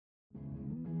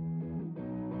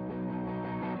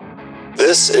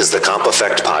This is the Comp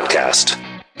Effect Podcast.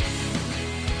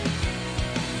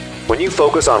 When you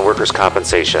focus on workers'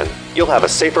 compensation, you'll have a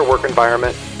safer work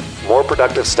environment, more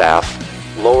productive staff,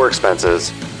 lower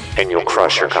expenses, and you'll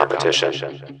crush your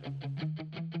competition.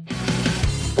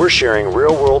 We're sharing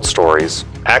real-world stories,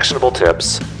 actionable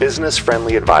tips,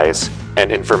 business-friendly advice, and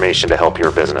information to help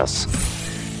your business.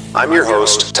 I'm your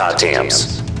host, Todd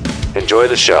Tams. Enjoy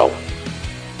the show.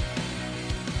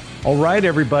 All right,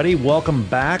 everybody, welcome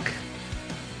back.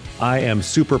 I am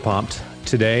super pumped.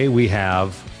 Today we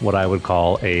have what I would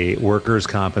call a workers'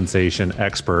 compensation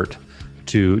expert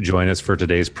to join us for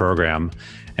today's program.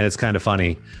 And it's kind of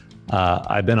funny.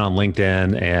 I've been on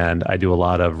LinkedIn and I do a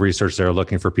lot of research there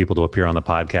looking for people to appear on the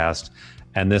podcast.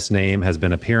 And this name has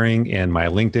been appearing in my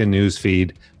LinkedIn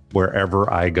newsfeed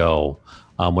wherever I go.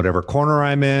 Whatever corner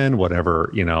I'm in,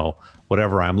 whatever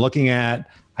I'm looking at,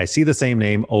 I see the same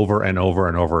name over and over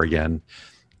and over again.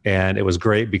 And it was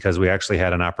great because we actually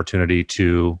had an opportunity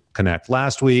to connect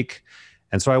last week.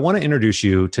 And so I want to introduce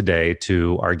you today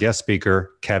to our guest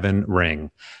speaker, Kevin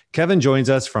Ring. Kevin joins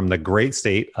us from the great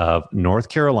state of North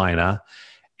Carolina.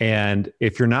 And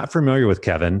if you're not familiar with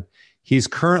Kevin, he's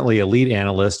currently a lead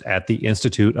analyst at the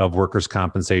Institute of Workers'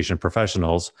 Compensation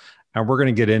Professionals. And we're going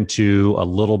to get into a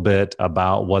little bit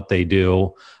about what they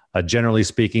do. Generally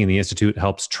speaking, the Institute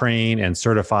helps train and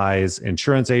certifies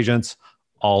insurance agents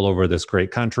all over this great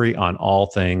country on all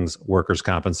things workers'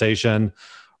 compensation.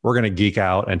 We're going to geek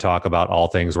out and talk about all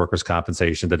things workers'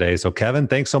 compensation today. So Kevin,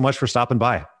 thanks so much for stopping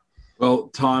by. Well,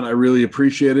 Todd, I really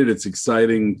appreciate it. It's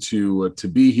exciting to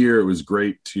be here. It was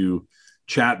great to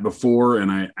chat before.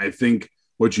 And I think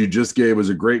what you just gave was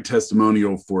a great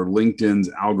testimonial for LinkedIn's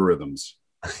algorithms.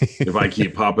 If I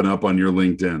keep popping up on your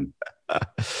LinkedIn.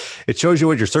 It shows you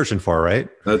what you're searching for, right?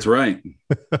 That's right.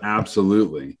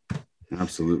 Absolutely.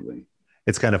 Absolutely.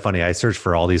 It's kind of funny. I search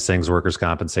for all these things, workers'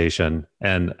 compensation,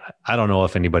 and I don't know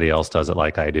if anybody else does it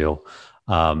like I do.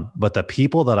 But the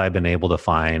people that I've been able to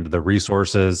find, the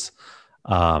resources,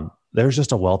 there's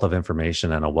just a wealth of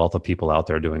information and a wealth of people out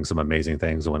there doing some amazing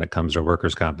things when it comes to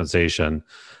workers' compensation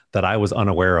that I was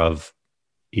unaware of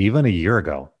even a year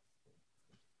ago.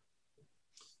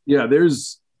 Yeah,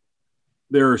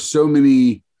 there are so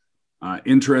many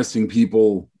interesting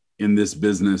people in this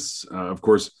business. Of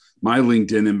course, my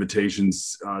LinkedIn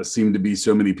invitations seem to be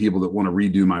so many people that want to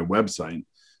redo my website.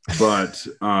 But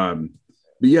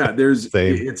yeah,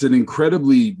 it's an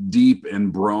incredibly deep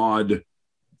and broad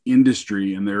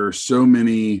industry, and there are so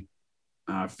many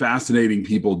fascinating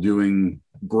people doing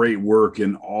great work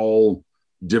in all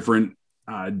different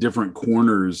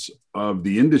corners of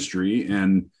the industry.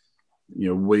 And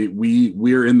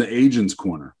we're in the agent's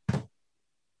corner.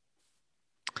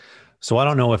 So I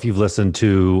don't know if you've listened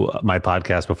to my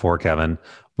podcast before, Kevin,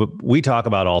 but we talk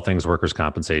about all things workers'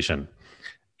 compensation.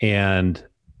 And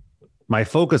my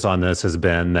focus on this has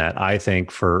been that I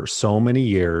think for so many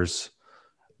years,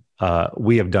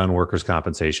 we have done workers'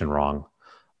 compensation wrong.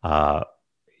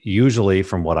 Usually,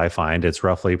 from what I find, it's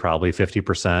roughly probably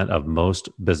 50% of most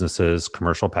businesses'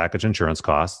 commercial package insurance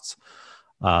costs.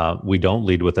 We don't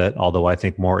lead with it, although I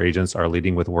think more agents are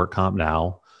leading with work comp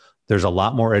now. There's a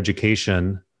lot more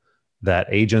education that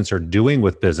agents are doing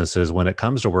with businesses when it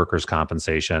comes to workers'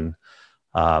 compensation.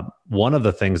 One of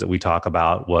the things that we talk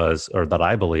about that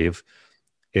I believe,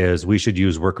 is we should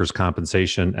use workers'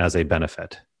 compensation as a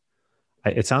benefit.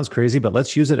 It sounds crazy, but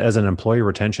let's use it as an employee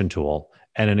retention tool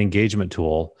and an engagement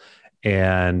tool.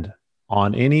 And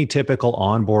on any typical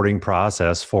onboarding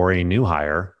process for a new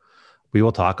hire, we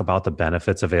will talk about the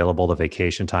benefits available, the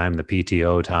vacation time, the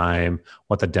PTO time,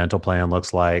 what the dental plan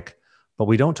looks like. But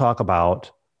we don't talk about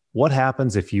what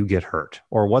happens if you get hurt,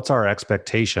 or what's our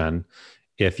expectation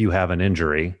if you have an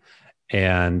injury.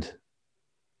 And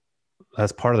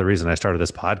that's part of the reason I started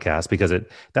this podcast, because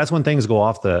that's when things go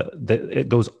off it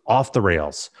goes off the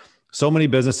rails. So many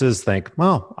businesses think,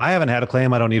 well, I haven't had a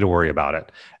claim, I don't need to worry about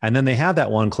it. And then they have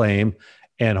that one claim,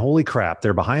 and holy crap,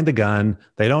 they're behind the gun.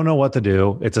 They don't know what to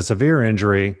do. It's a severe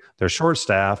injury. They're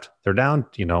short-staffed. They're down,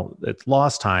 it's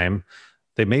lost time.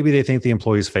 Maybe they think the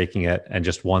employee's faking it, and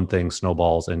just one thing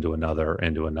snowballs into another.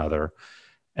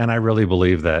 And I really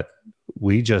believe that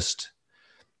we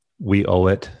owe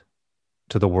it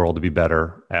to the world to be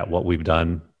better at what we've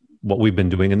done, what we've been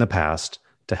doing in the past,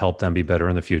 to help them be better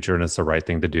in the future. And it's the right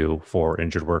thing to do for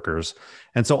injured workers.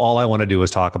 And so all I want to do is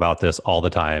talk about this all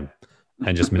the time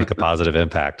and just make a positive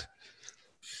impact.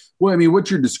 Well, I mean,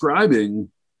 what you're describing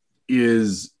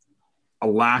is a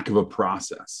lack of a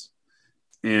process.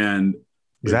 And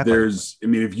exactly.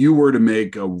 If you were to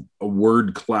make a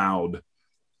word cloud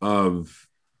of,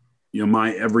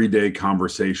 my everyday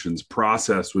conversations,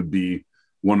 process would be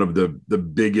one of the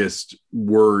biggest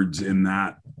words in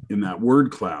that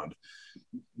word cloud,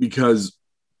 because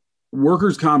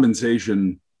workers'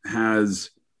 compensation has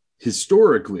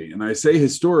historically, and I say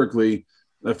historically,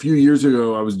 a few years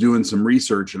ago, I was doing some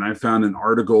research and I found an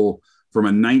article from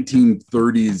a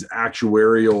 1930s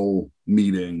actuarial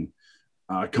meeting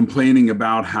complaining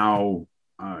about how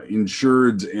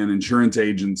insureds and insurance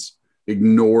agents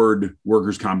ignored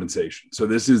workers' compensation. So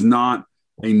this is not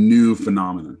a new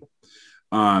phenomenon.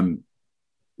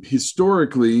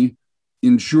 Historically,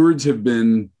 insureds have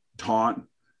been taught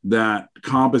that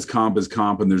comp is comp is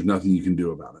comp and there's nothing you can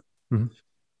do about it. Mm-hmm.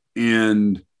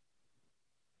 And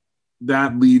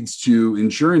that leads to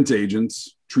insurance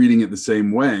agents treating it the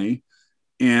same way.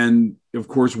 And of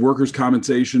course, workers'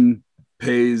 compensation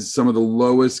pays some of the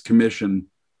lowest commission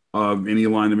of any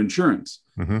line of insurance.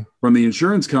 Mm-hmm. From the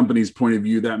insurance company's point of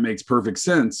view, that makes perfect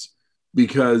sense,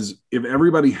 because if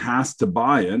everybody has to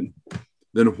buy it,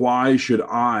 then why should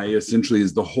I, essentially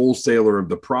as the wholesaler of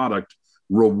the product,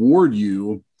 reward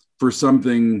you for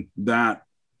something that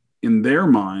in their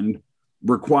mind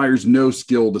requires no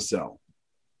skill to sell?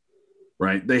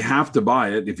 Right? They have to buy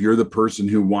it. If you're the person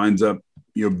who winds up,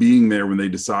 being there when they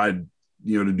decide,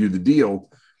 to do the deal,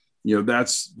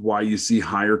 that's why you see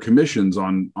higher commissions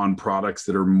on products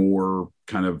that are more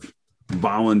kind of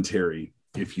voluntary,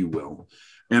 if you will.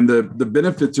 And the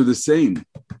benefits are the same,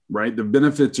 right? The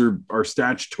benefits are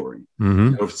statutory.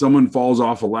 Mm-hmm. If someone falls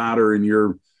off a ladder and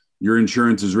your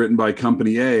insurance is written by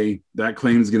company A, that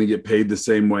claim is going to get paid the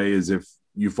same way as if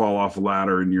you fall off a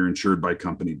ladder and you're insured by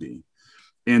company B.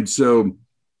 And so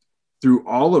through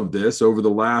all of this, over the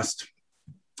last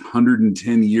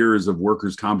 110 years of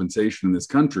workers' compensation in this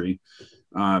country,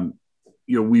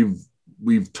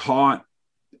 we've taught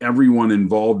everyone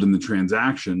involved in the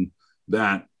transaction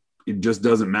that it just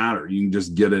doesn't matter. You can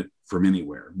just get it from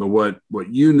anywhere. But what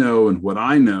and what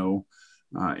I know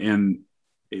and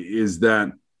is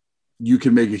that you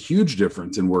can make a huge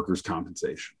difference in workers'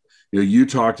 compensation. You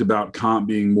talked about comp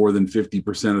being more than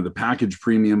 50% of the package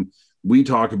premium. We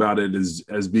talk about it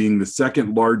as being the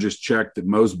second largest check that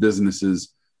most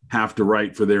businesses have to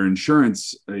write for their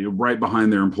insurance, right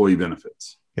behind their employee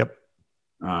benefits. Yep.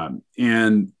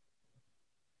 And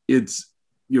it's,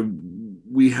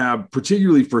 we have,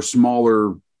 particularly for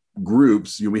smaller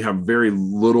groups, we have very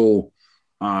little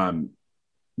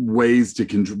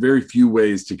very few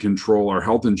ways to control our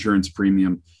health insurance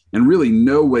premium, and really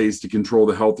no ways to control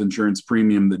the health insurance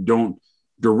premium that don't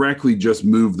directly just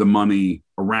move the money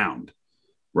around,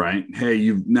 right? Hey,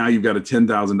 you've got a $10,000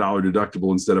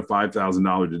 deductible instead of $5,000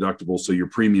 deductible, so your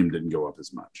premium didn't go up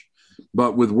as much.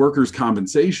 But with workers'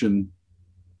 compensation,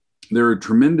 there are a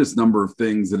tremendous number of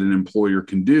things that an employer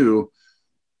can do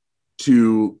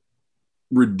to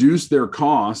reduce their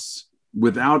costs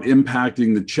without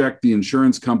impacting the check the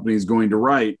insurance company is going to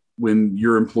write when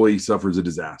your employee suffers a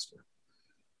disaster.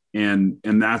 And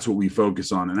that's what we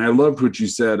focus on. And I loved what you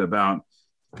said about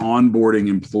onboarding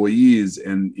employees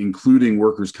and including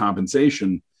workers'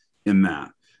 compensation in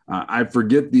that. I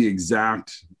forget the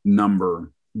exact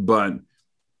number, but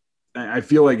I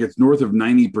feel like it's north of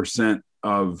 90%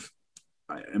 of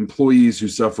employees who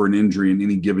suffer an injury in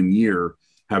any given year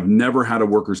have never had a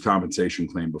workers' compensation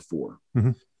claim before.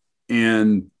 Mm-hmm.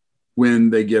 And when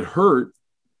they get hurt,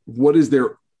 what is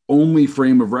their only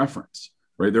frame of reference?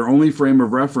 Right? Their only frame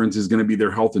of reference is going to be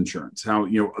their health insurance. How,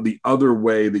 the other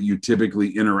way that you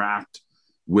typically interact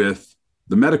with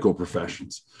the medical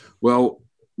professions. Well,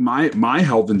 my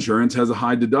health insurance has a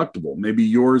high deductible. Maybe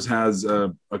yours has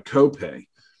a copay.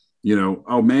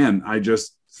 Oh man, I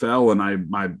just fell and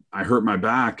I hurt my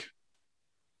back.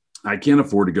 I can't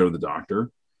afford to go to the doctor.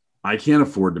 I can't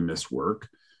afford to miss work,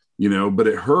 but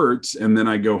it hurts. And then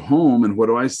I go home and what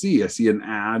do I see? I see an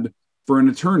ad for an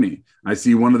attorney. I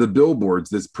see one of the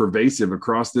billboards that's pervasive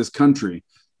across this country.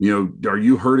 Are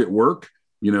you hurt at work?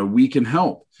 We can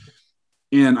help.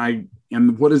 And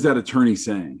what is that attorney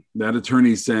saying? That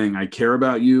attorney is saying, I care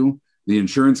about you. The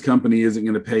insurance company isn't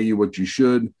going to pay you what you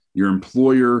should. Your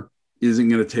employer isn't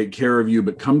going to take care of you,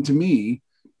 but come to me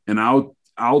and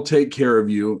I'll take care of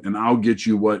you and I'll get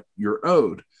you what you're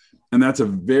owed. And that's a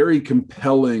very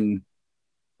compelling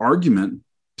argument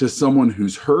to someone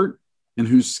who's hurt and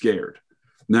who's scared.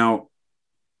 Now,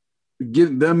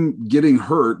 getting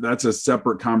hurt, that's a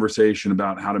separate conversation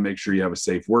about how to make sure you have a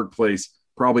safe workplace,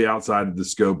 probably outside of the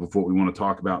scope of what we want to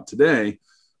talk about today.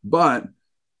 But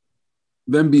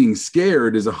them being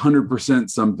scared is 100%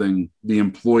 something the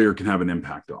employer can have an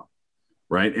impact on,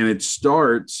 right? And it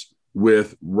starts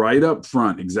with right up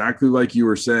front, exactly like you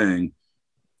were saying,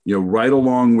 right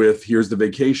along with here's the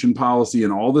vacation policy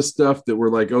and all the stuff that we're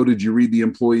like, oh, did you read the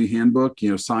employee handbook?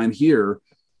 Sign here.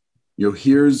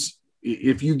 Here's,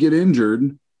 if you get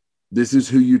injured, this is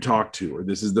who you talk to, or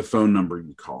this is the phone number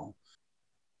you call.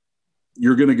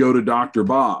 You're going to go to Dr.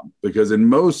 Bob, because in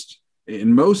most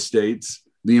states,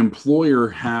 the employer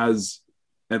has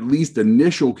at least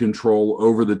initial control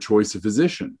over the choice of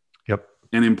physician. Yep.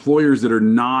 And employers that are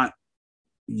not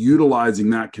utilizing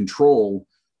that control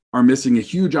are missing a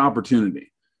huge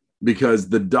opportunity, because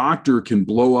the doctor can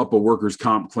blow up a workers'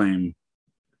 comp claim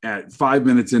at 5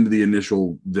 minutes into the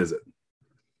initial visit.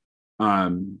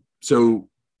 So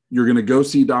you're going to go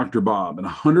see Dr. Bob, and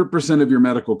 100% of your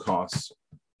medical costs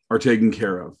are taken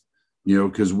care of,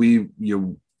 because we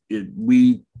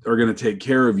are going to take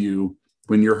care of you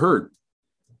when you're hurt.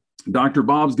 Dr.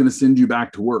 Bob's going to send you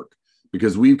back to work,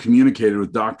 because we've communicated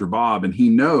with Dr. Bob, and he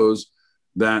knows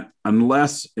that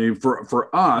unless,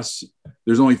 for us,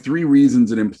 there's only 3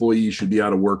 reasons an employee should be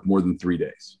out of work more than 3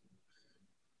 days.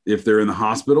 If they're in the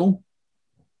hospital,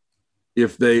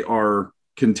 if they are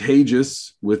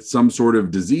contagious with some sort of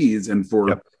disease, and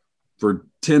for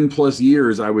 10 plus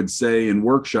years, I would say in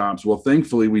workshops, well,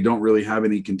 thankfully, we don't really have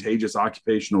any contagious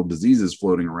occupational diseases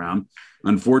floating around.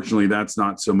 Unfortunately, that's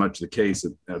not so much the case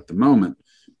at the moment.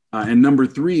 And number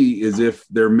 3 is if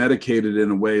they're medicated in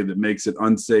a way that makes it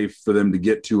unsafe for them to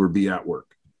get to or be at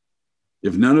work.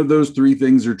 If none of those 3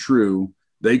 things are true,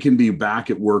 they can be back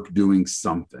at work doing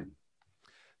something.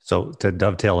 So to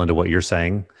dovetail into what you're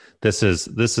saying, this is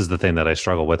the thing that I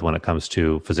struggle with when it comes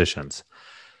to physicians.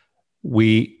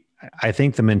 I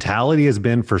think the mentality has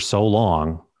been for so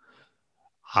long,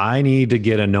 I need to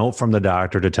get a note from the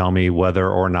doctor to tell me whether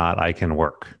or not I can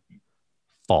work.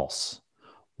 False.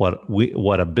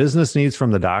 What a business needs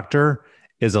from the doctor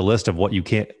is a list of what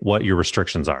your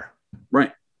restrictions are.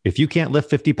 Right. If you can't lift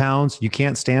 50 pounds, you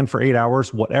can't stand for 8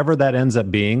 hours, whatever that ends up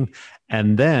being.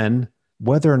 And then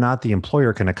whether or not the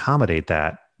employer can accommodate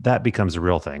that becomes a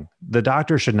real thing. The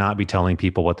doctor should not be telling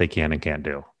people what they can and can't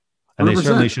do. And 100%. They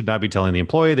certainly should not be telling the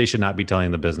employee. They should not be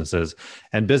telling the businesses.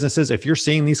 And businesses, if you're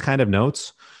seeing these kind of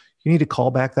notes, you need to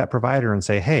call back that provider and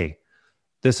say, hey,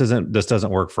 this doesn't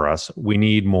work for us. We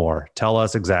need more. Tell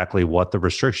us exactly what the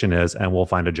restriction is, and we'll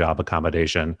find a job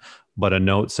accommodation. But a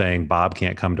note saying Bob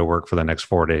can't come to work for the next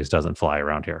 4 days doesn't fly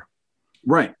around here.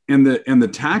 Right. And the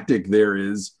tactic there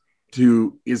is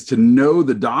to know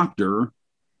the doctor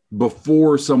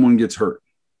before someone gets hurt.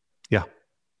 Yeah.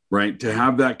 Right. To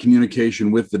have that communication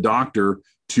with the doctor,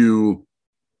 to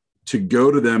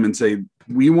go to them and say,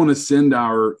 we want to send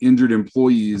our injured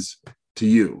employees to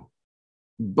you.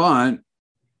 But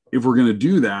if we're going to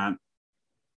do that,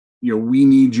 we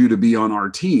need you to be on our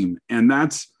team. And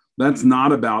that's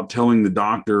not about telling the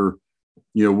doctor,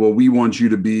 well, we want you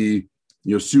to be,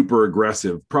 super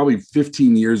aggressive. Probably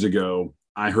 15 years ago,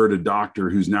 I heard a doctor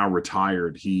who's now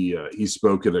retired. He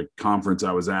spoke at a conference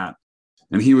I was at,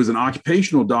 and he was an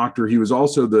occupational doctor. He was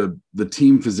also the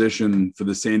team physician for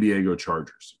the San Diego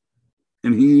Chargers.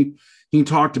 And he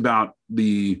talked about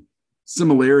the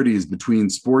similarities between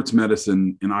sports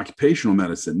medicine and occupational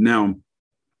medicine. Now,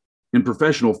 in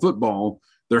professional football,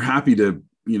 they're happy to,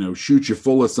 shoot you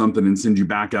full of something and send you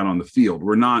back out on the field.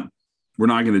 We're not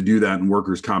going to do that in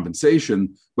workers'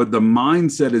 compensation, but the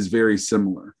mindset is very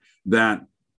similar, that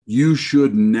you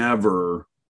should never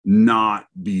not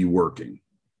be working,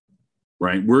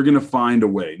 right? We're going to find a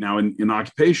way. Now, in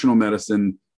occupational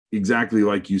medicine, exactly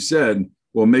like you said,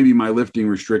 well, maybe my lifting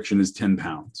restriction is 10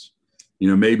 pounds.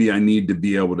 Maybe I need to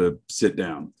be able to sit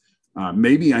down.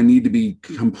 Maybe I need to be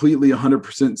completely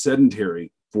 100%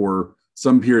 sedentary for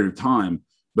some period of time,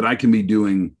 but I can be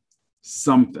doing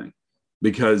something,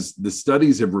 because the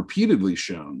studies have repeatedly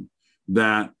shown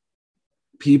that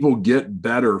people get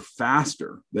better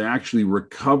faster. They actually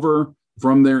recover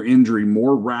from their injury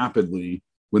more rapidly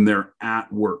when they're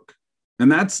at work.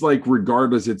 And that's like,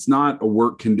 regardless, it's not a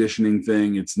work conditioning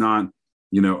thing. It's not,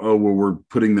 we're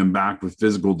putting them back with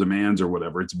physical demands or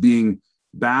whatever. It's being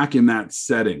back in that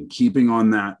setting, keeping on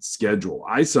that schedule.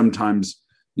 I sometimes,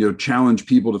 challenge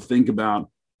people to think about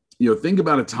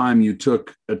a time you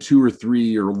took a 2 or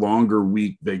 3 or longer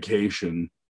week vacation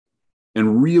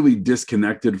and really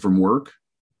disconnected from work,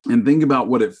 and think about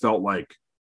what it felt like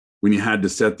when you had to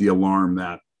set the alarm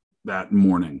that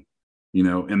morning,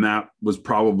 and that was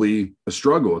probably a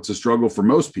struggle. It's a struggle for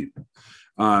most people.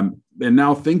 And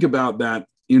now think about that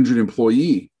injured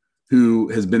employee who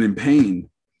has been in pain,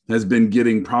 has been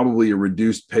getting probably a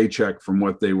reduced paycheck from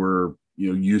what they were,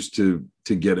 used to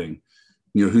getting,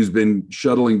 who's been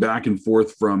shuttling back and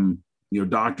forth from,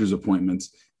 doctor's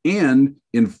appointments, and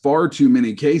in far too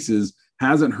many cases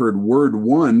hasn't heard word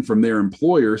one from their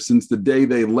employer since the day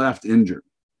they left injured.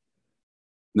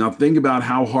 Now think about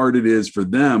how hard it is for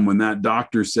them when that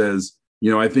doctor says,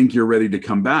 I think you're ready to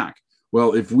come back.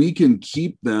 Well, if we can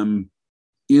keep them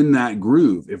in that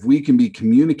groove, if we can be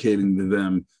communicating to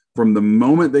them from the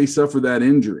moment they suffer that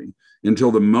injury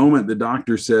until the moment the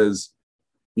doctor says,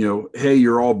 hey,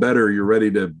 you're all better, you're ready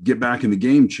to get back in the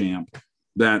game, champ,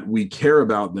 that we care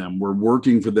about them, we're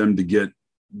working for them to get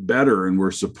better, and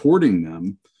we're supporting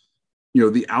them,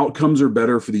 the outcomes are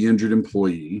better for the injured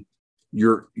employee.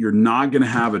 You're not going to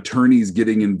have attorneys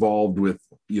getting involved with,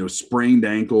 sprained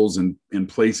ankles and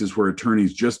places where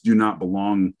attorneys just do not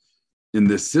belong in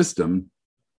this system.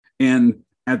 And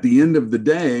at the end of the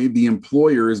day, the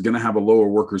employer is going to have a lower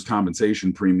workers'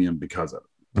 compensation premium because of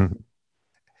it. Mm-hmm.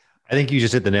 I think you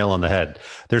just hit the nail on the head.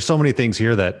 There's so many things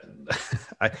here that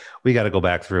we got to go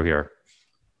back through here.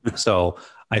 So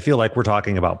I feel like we're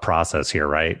talking about process here,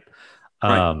 right?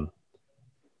 Right.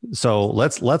 So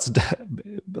let's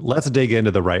dig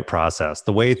into the right process,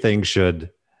 the way things should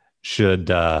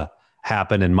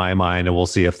happen in my mind, and we'll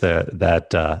see if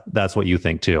that's what you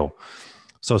think too.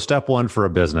 So step one for a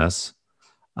business,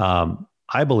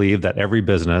 I believe that every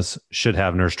business should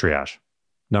have nurse triage.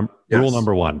 Rule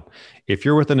number one: if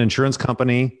you're with an insurance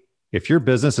company, if your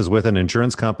business is with an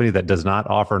insurance company that does not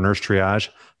offer nurse triage,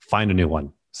 find a new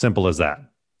one. Simple as that.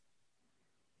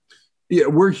 Yeah,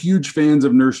 we're huge fans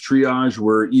of nurse triage.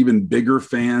 We're even bigger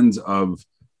fans of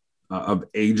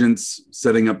agents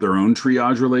setting up their own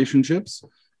triage relationships.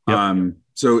 Yep.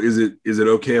 So is it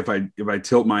okay if I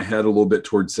tilt my head a little bit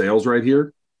towards sales right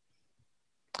here?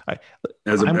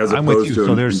 I'm with you.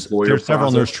 So there's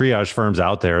several nurse triage firms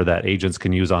out there that agents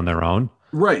can use on their own.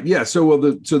 Right. Yeah. So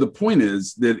the point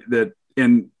is that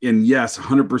and yes,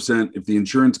 100%. If the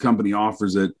insurance company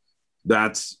offers it,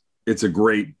 it's a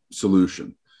great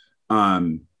solution.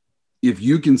 If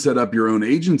you can set up your own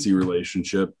agency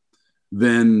relationship,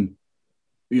 then,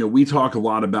 we talk a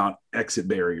lot about exit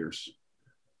barriers.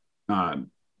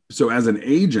 So as an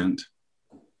agent,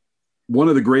 one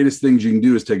of the greatest things you can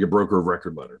do is take a broker of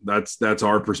record letter. That's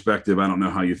our perspective. I don't know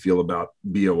how you feel about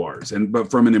BORs.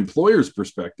 But from an employer's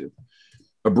perspective,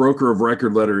 a broker of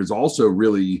record letter is also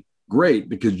really great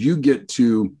because you get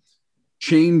to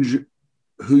change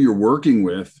who you're working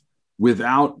with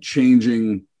without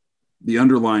changing the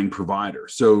underlying provider.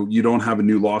 So you don't have a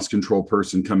new loss control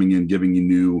person coming in giving you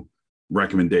new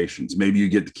recommendations. Maybe you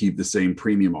get to keep the same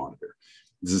premium auditor.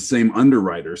 It's the same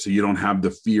underwriter, so you don't have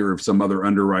the fear of some other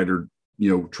underwriter,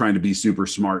 trying to be super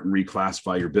smart and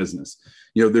reclassify your business.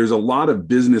 There's a lot of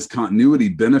business continuity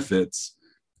benefits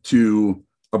to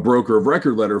a broker of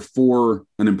record letter for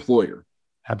an employer.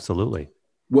 Absolutely.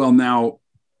 Well, now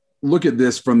look at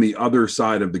this from the other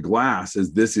side of the glass,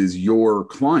 as this is your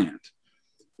client.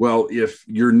 Well, if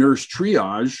your nurse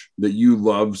triage that you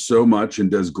love so much and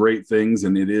does great things,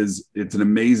 and it's an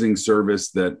amazing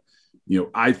service that,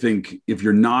 I think if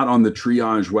you're not on the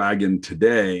triage wagon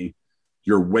today,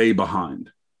 you're way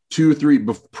behind. 2 or 3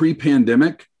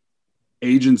 pre-pandemic,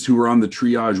 agents who were on the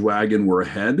triage wagon were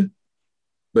ahead.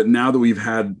 But now that we've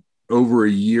had over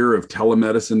a year of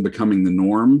telemedicine becoming the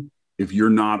norm, if you're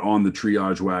not on the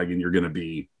triage wagon, you're going to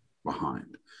be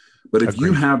behind. But if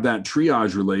you have that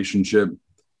triage relationship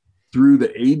through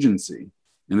the agency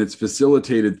and it's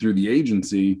facilitated through the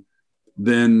agency,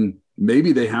 then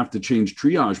maybe they have to change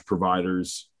triage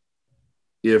providers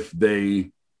if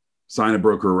they sign a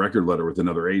broker of record letter with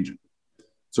another agent.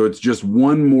 So it's just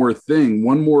one more thing,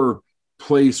 one more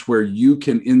place where you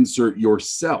can insert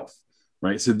yourself,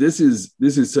 right? So this is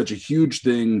such a huge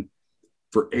thing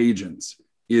for agents,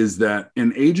 is that,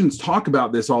 and agents talk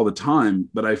about this all the time,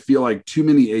 but I feel like too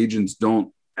many agents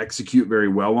don't execute very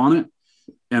well on it.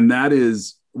 And that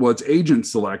is, it's agent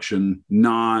selection,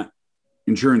 not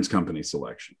insurance company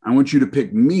selection. I want you to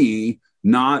pick me,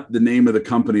 not the name of the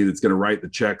company that's going to write the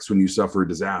checks when you suffer a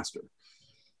disaster.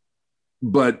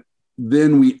 But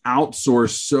then we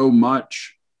outsource so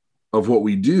much of what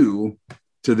we do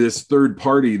to this third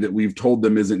party that we've told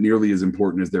them isn't nearly as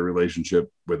important as their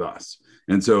relationship with us.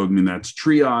 And so, that's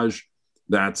triage,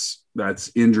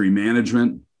 that's injury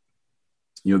management.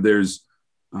 There's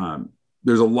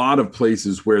a lot of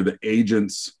places where the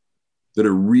agents that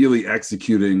are really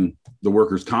executing the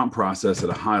workers' comp process at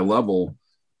a high level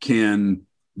can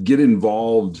get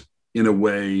involved in a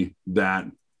way that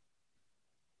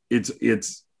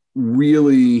it's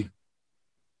really,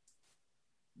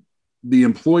 the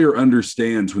employer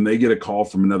understands when they get a call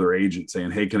from another agent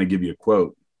saying, hey, can I give you a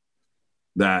quote?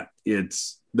 That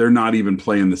they're not even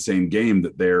playing the same game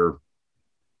that their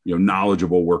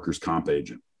knowledgeable workers' comp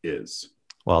agent is.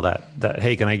 Well, that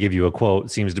hey, can I give you a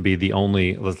quote seems to be the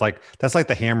only, that's like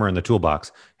the hammer in the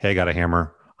toolbox. Hey, I got a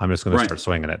hammer. I'm just going to start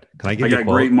swinging it. Can I give I you got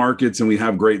great markets and we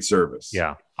have great service.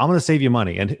 Yeah. I'm going to save you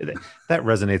money. And that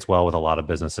resonates well with a lot of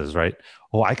businesses, right?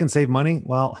 Oh, I can save money.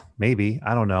 Well, maybe,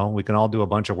 I don't know. We can all do a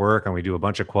bunch of work and we do a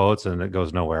bunch of quotes and it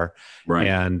goes nowhere. Right.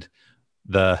 And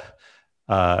the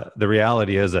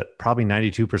reality is that probably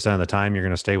 92% of the time you're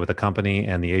going to stay with the company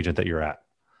and the agent that you're at.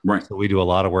 Right. So we do a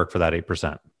lot of work for that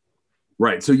 8%.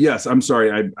 Right. So yes, I'm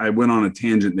sorry. I went on a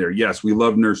tangent there. Yes. We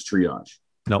love Nurse Triage.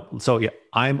 No. So yeah,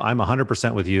 I'm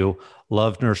 100% with you.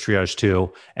 Love Nurse Triage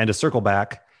too. And to circle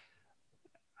back,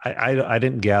 I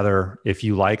didn't gather if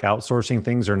you like outsourcing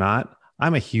things or not.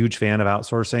 I'm a huge fan of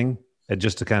outsourcing. And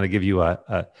just to kind of give you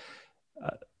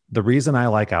the reason I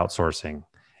like outsourcing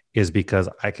is because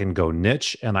I can go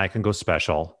niche and I can go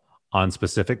special on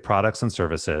specific products and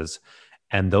services.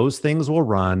 And those things will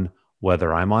run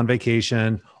whether I'm on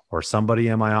vacation or somebody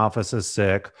in my office is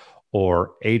sick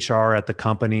or HR at the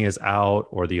company is out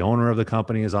or the owner of the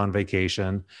company is on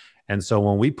vacation. And so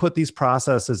when we put these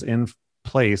processes in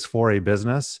place for a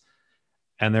business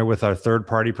and they're with our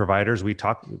third-party providers,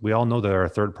 we all know they're a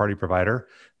third-party provider.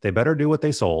 They better do what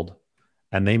they sold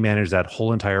and they manage that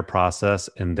whole entire process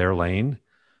in their lane.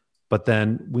 But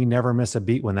then we never miss a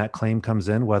beat when that claim comes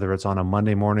in, whether it's on a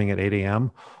Monday morning at 8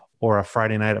 a.m. or a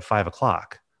Friday night at 5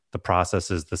 o'clock. The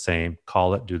process is the same.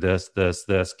 Call it, do this,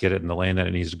 get it in the lane that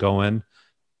it needs to go in,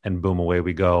 and boom, away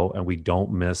we go. And we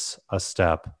don't miss a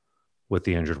step with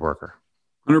the injured worker.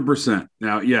 100%.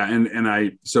 Now, yeah.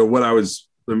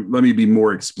 Let me be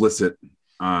more explicit.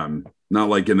 Not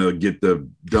like in a get the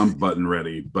dump button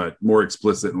ready, but more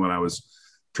explicit in what I was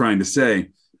trying to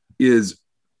say is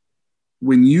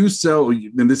when you sell,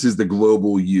 and this is the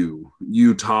global you,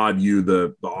 Todd,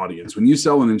 the audience, when you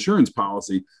sell an insurance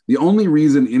policy, the only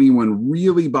reason anyone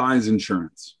really buys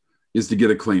insurance is to get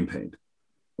a claim paid,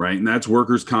 right? And that's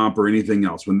workers' comp or anything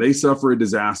else. When they suffer a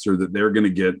disaster, that they're going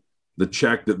to get the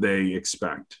check that they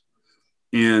expect.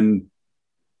 And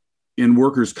in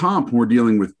workers' comp, we're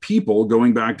dealing with people,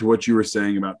 going back to what you were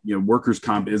saying about, workers'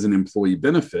 comp is an employee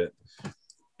benefit,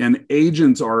 and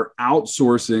agents are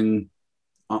outsourcing.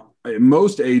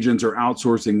 Most agents are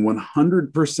outsourcing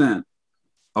 100%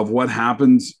 of what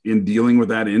happens in dealing with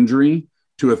that injury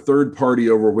to a third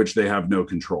party over which they have no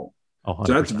control. 100%.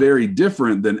 So that's very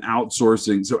different than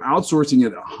outsourcing. So outsourcing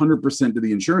it 100% to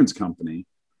the insurance company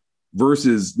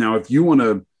versus now, if you want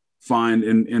to find,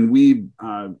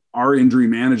 our injury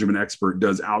management expert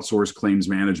does outsource claims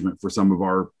management for some of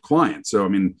our clients. So,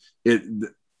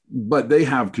 but they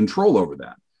have control over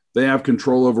that. They have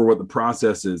control over what the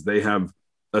process is. They have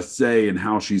a say in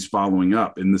how she's following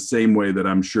up, in the same way that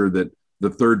I'm sure that the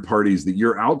third parties that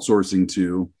you're outsourcing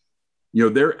to,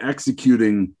 they're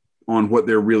executing on what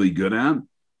they're really good at.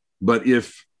 But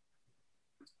if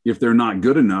they're not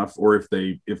good enough, or if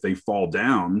they fall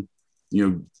down,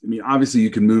 obviously you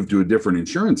can move to a different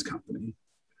insurance company,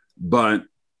 but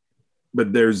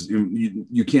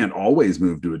you can't always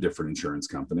move to a different insurance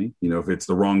company. If it's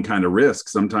the wrong kind of risk,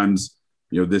 sometimes,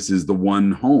 this is the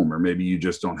one home, or maybe you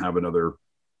just don't have another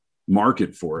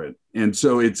market for it. And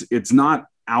so it's not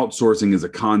outsourcing as a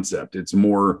concept. It's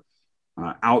more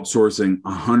outsourcing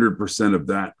 100% of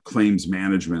that claims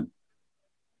management,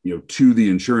 to the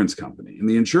insurance company. And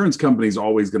the insurance company is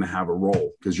always going to have a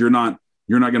role, because you're not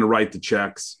going to write the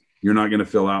checks. You're not going to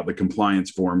fill out the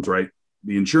compliance forms, right?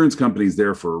 The insurance company is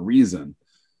there for a reason.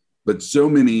 But so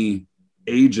many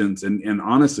agents and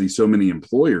honestly, so many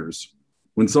employers,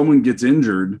 when someone gets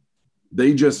injured,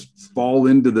 they just fall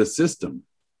into the system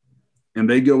and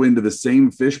they go into the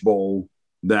same fishbowl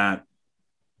that,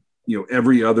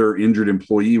 every other injured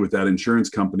employee with that insurance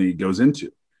company goes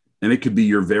into. And it could be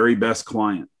your very best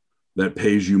client that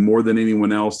pays you more than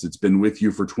anyone else, that's been with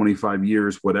you for 25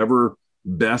 years, whatever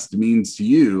best means to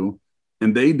you.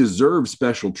 And they deserve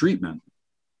special treatment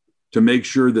to make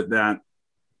sure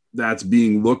that's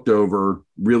being looked over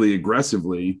really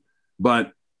aggressively.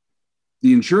 But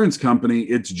the insurance company,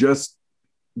 it's just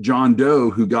John Doe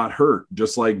who got hurt,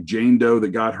 just like Jane Doe that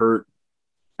got hurt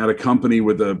at a company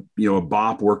with a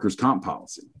BOP workers' comp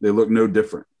policy. They look no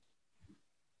different.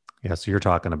 Yeah. So you're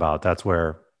talking about, that's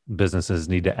where businesses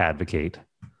need to advocate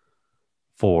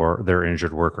for their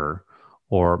injured worker.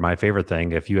 Or my favorite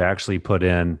thing, if you actually put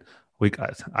in,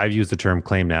 I've used the term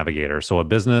claim navigator. So a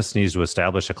business needs to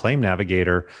establish a claim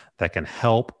navigator that can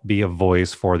help be a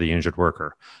voice for the injured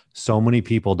worker. So many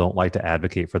people don't like to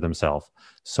advocate for themselves.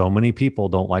 So many people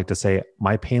don't like to say,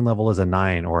 my pain level is a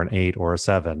 9 or an 8 or a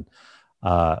 7.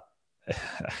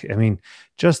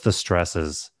 Just the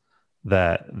stresses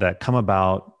that come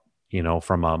about,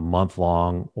 from a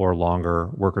month-long or longer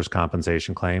workers'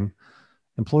 compensation claim.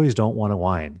 Employees don't want to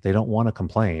whine. They don't want to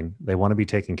complain. They want to be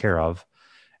taken care of.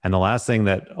 And the last thing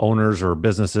that owners or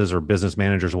businesses or business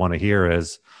managers want to hear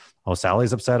is, oh,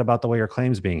 Sally's upset about the way her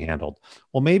claim's being handled.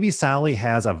 Well, maybe Sally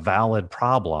has a valid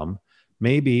problem.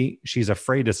 Maybe she's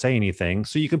afraid to say anything.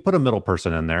 So you can put a middle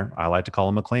person in there. I like to call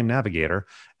them a claim navigator,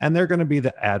 and they're going to be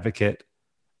the advocate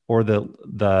or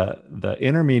the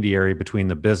intermediary between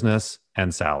the business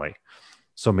and Sally.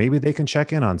 So maybe they can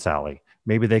check in on Sally.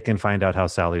 Maybe they can find out how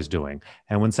Sally's doing.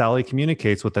 And when Sally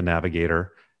communicates with the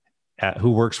navigator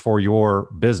who works for your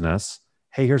business,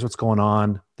 hey, here's what's going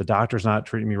on. The doctor's not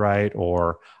treating me right,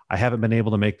 or I haven't been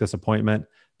able to make this appointment.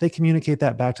 They communicate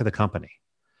that back to the company.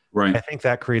 Right. I think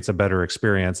that creates a better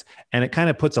experience. And it kind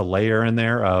of puts a layer in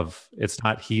there of it's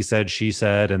not he said, she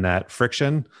said, and that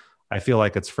friction. I feel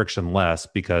like it's frictionless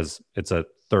because it's a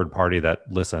third party that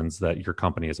listens that your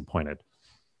company has appointed.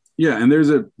 Yeah. And there's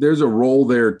a role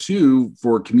there too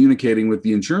for communicating with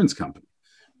the insurance company.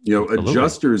 Absolutely.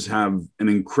 Adjusters have an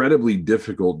incredibly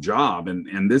difficult job. And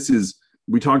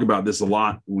we talk about this a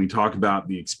lot when we talk about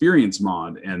the experience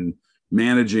mod and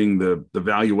managing the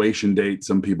valuation date.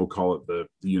 Some people call it the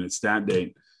unit stat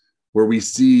date, where we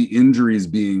see injuries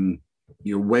being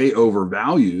way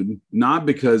overvalued, not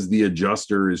because the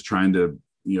adjuster is trying to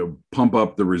pump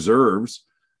up the reserves,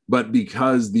 but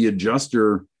because the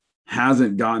adjuster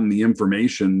hasn't gotten the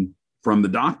information from the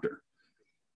doctor.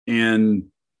 And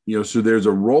so there's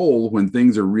a role when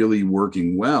things are really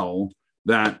working well,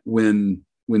 that when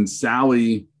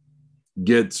Sally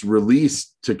gets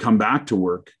released to come back to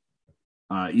work,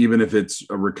 even if it's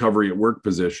a recovery at work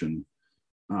position,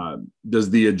 does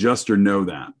the adjuster know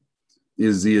that?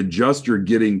 Is the adjuster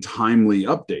getting timely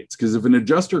updates? Because if an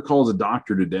adjuster calls a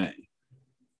doctor today,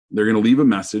 they're going to leave a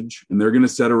message and they're going to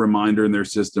set a reminder in their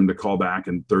system to call back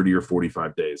in 30 or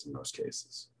 45 days in most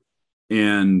cases.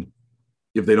 And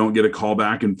if they don't get a call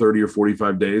back in 30 or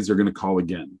 45 days, they're going to call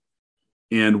again.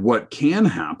 And what can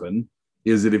happen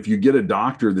is that if you get a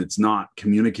doctor that's not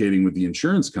communicating with the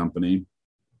insurance company,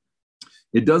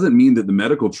 it doesn't mean that the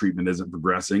medical treatment isn't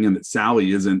progressing and that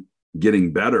Sally isn't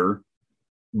getting better,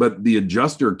 but the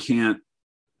adjuster can't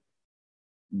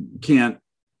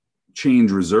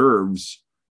change reserves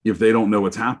if they don't know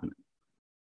what's happening,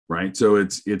 right? So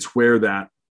it's where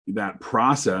that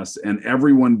process and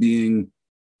everyone being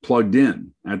plugged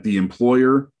in at the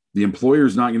employer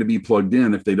is not going to be plugged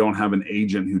in if they don't have an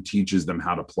agent who teaches them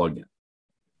how to plug in.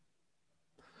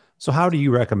 So how do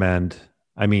you recommend?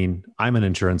 I mean, I'm an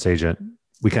insurance agent.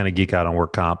 We kind of geek out on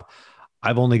work comp.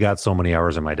 I've only got so many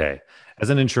hours in my day.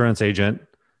 As an insurance agent,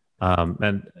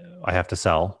 and I have to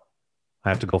sell. I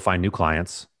have to go find new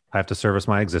clients. I have to service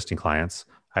my existing clients.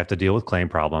 I have to deal with claim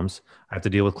problems. I have to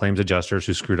deal with claims adjusters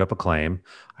who screwed up a claim.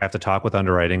 I have to talk with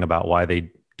underwriting about why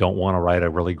they don't want to write a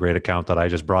really great account that I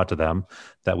just brought to them,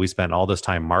 that we spent all this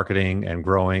time marketing and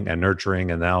growing and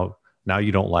nurturing, and now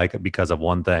you don't like it because of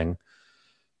one thing.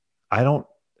 I'm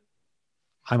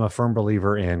a firm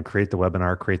believer in create the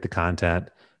webinar, create the content,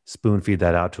 spoon feed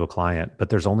that out to a client, but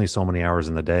there's only so many hours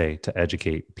in the day to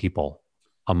educate people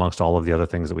amongst all of the other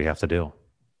things that we have to do.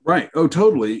 Right. Oh,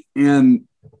 totally. And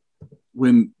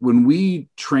when we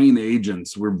train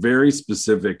agents, we're very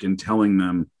specific in telling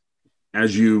them,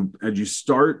 as you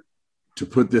start to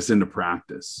put this into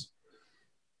practice,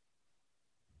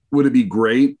 would it be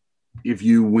great if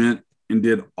you went and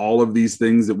did all of these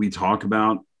things that we talk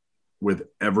about with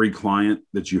every client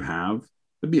that you have?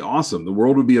 It'd be awesome. The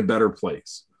world would be a better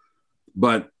place,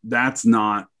 but that's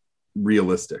not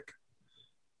realistic.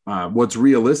 What's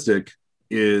realistic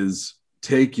is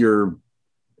take your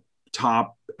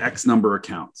top X number of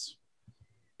accounts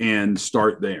and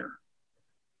start there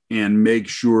and make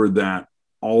sure that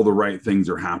all the right things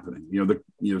are happening.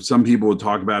 Some people would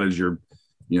talk about as you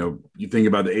think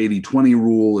about the 80-20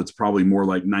 rule, it's probably more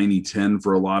like 90-10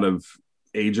 for a lot of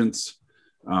agents.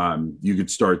 You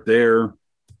could start there.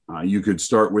 You could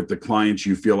start with the clients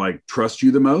you feel like trust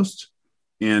you the most,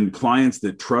 and clients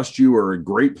that trust you are a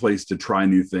great place to try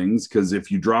new things. Because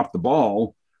if you drop the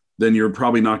ball, then you're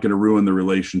probably not going to ruin the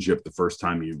relationship the first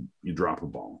time you drop a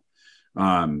ball.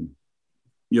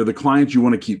 The clients you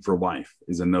want to keep for life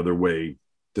is another way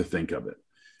to think of it,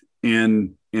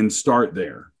 and start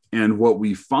there. And what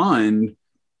we find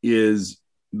is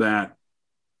that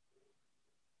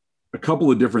a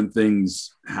couple of different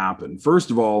things happen.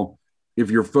 First of all, if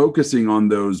you're focusing on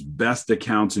those best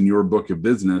accounts in your book of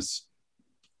business,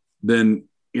 then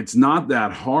it's not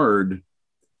that hard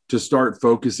to start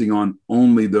focusing on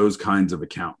only those kinds of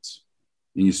accounts.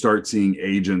 And you start seeing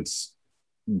agents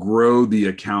grow the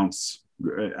accounts.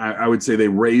 I would say they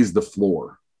raise the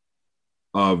floor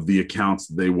of the accounts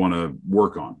they want to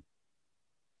work on.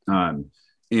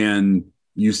 And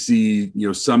you see,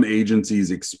 some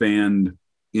agencies expand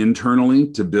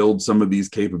internally to build some of these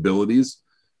capabilities,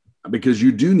 because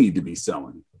you do need to be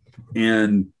selling.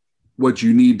 And what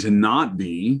you need to not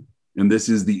be, and this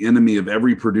is the enemy of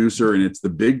every producer, and it's the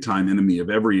big time enemy of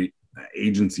every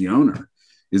agency owner,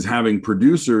 is having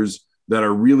producers that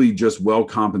are really just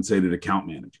well-compensated account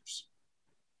managers,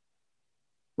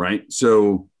 right?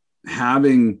 So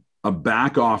having a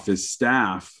back office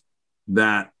staff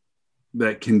that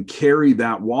can carry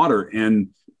that water, and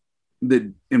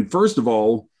first of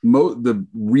all, the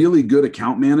really good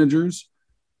account managers,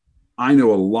 I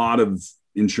know a lot of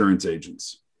insurance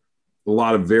agents, a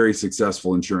lot of very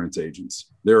successful insurance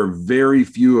agents. There are very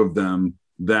few of them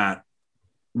that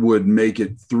would make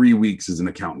it 3 weeks as an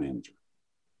account manager,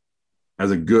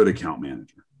 as a good account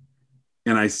manager.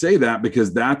 And I say that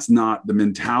because that's not the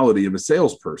mentality of a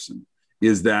salesperson,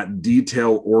 is that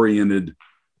detail-oriented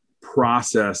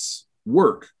process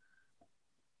work.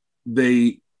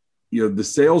 The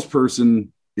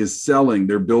salesperson is selling,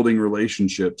 they're building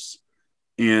relationships.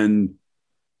 And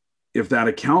if that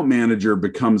account manager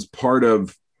becomes part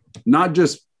of not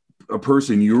just a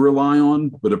person you rely on,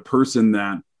 but a person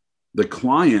that the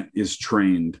client is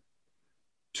trained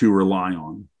to rely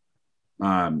on.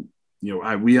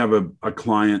 We have a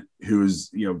client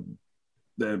who's,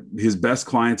 his best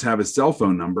clients have his cell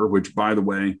phone number, which, by the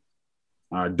way,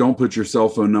 don't put your cell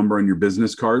phone number on your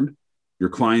business card. Your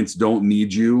clients don't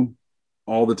need you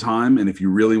all the time. And if you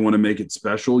really want to make it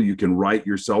special, you can write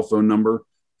your cell phone number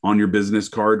on your business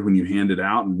card when you hand it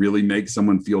out and really make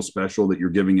someone feel special that you're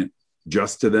giving it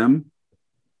just to them.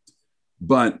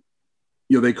 But,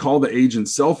 they call the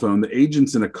agent's cell phone. The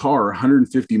agent's in a car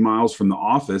 150 miles from the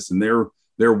office, and they're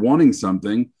wanting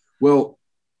something. Well,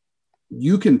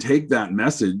 you can take that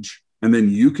message and then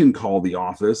you can call the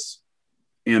office,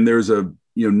 and there's a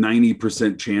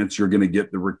 90% chance you're going to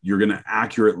get you're going to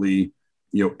accurately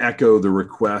echo the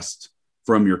request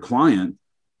from your client.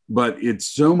 But it's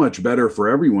so much better for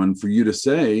everyone for you to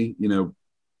say,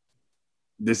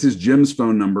 this is Jim's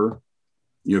phone number.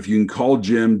 If you can call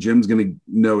Jim, Jim's going to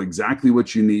know exactly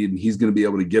what you need, and he's going to be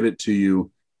able to get it to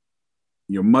you,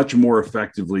 much more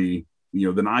effectively,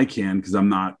 than I can, because I'm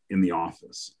not in the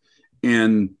office.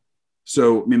 And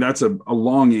so, that's a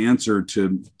long answer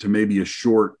to maybe a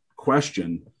short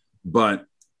question, but,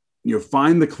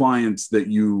 find the clients that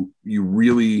you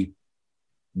really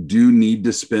do need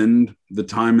to spend the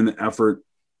time and the effort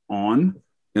on.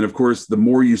 And of course, the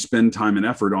more you spend time and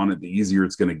effort on it, the easier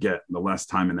it's going to get, the less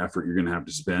time and effort you're going to have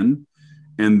to spend.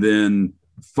 And then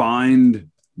find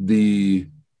the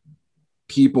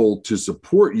people to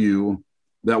support you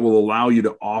that will allow you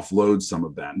to offload some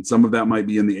of that. And some of that might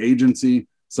be in the agency.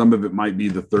 Some of it might be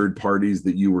the third parties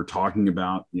that you were talking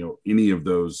about. Any of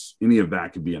that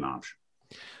could be an option.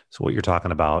 So what you're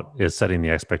talking about is setting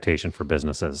the expectation for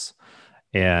businesses.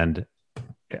 And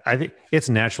I think it's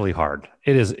naturally hard.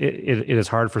 It is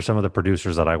hard for some of the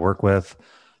producers that I work with.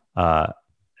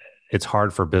 It's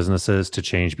hard for businesses to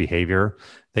change behavior.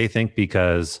 They think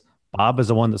because Bob is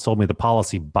the one that sold me the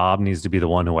policy, Bob needs to be the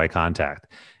one who I contact.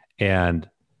 And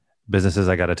businesses,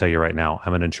 I got to tell you right now,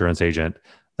 I'm an insurance agent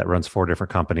that runs 4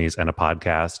 different companies and a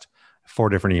podcast, 4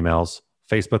 different emails,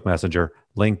 Facebook Messenger,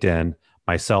 LinkedIn,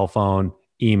 my cell phone,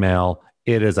 email.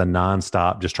 It is a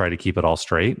nonstop, just try to keep it all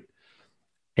straight.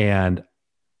 And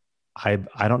I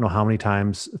don't know how many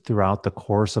times throughout the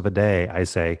course of a day I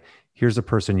say, here's a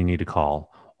person you need to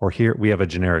call, or here we have a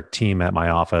generic team at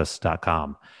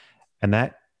myoffice.com. And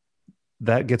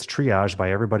that gets triaged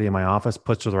by everybody in my office,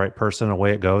 puts to the right person, and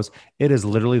away it goes. It is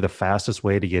literally the fastest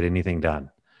way to get anything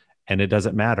done. And it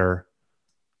doesn't matter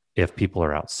if people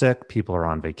are out sick, people are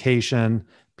on vacation,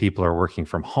 people are working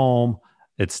from home,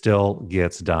 it still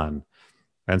gets done.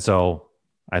 And so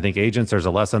I think agents, there's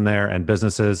a lesson there, and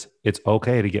businesses, it's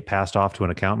okay to get passed off to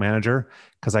an account manager,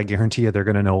 because I guarantee you they're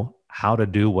going to know how to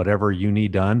do whatever you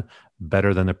need done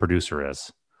better than the producer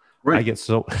is. Right. I get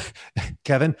so,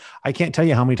 Kevin, I can't tell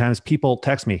you how many times people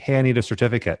text me, hey, I need a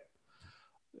certificate.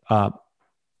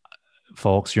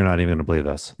 Folks, you're not even going to believe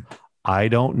this. I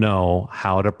don't know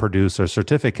how to produce a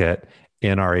certificate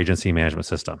in our agency management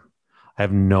system. I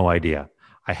have no idea.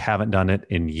 I haven't done it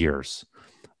in years.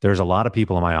 There's a lot of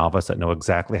people in my office that know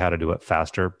exactly how to do it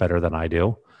faster, better than I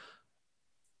do.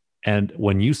 And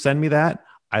when you send me that,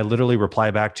 I literally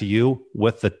reply back to you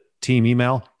with the team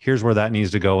email. Here's where that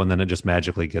needs to go. And then it just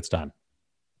magically gets done.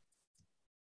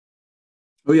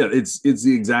 Oh yeah. It's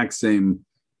the exact same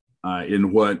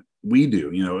in what we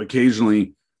do.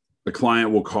 Occasionally the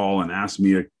client will call and ask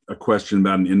me a question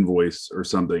about an invoice or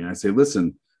something. I say,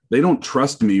 listen, they don't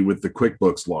trust me with the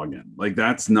QuickBooks login. Like,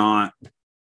 that's not,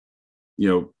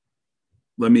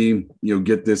 let me,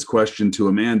 get this question to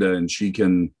Amanda, and she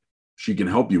can she can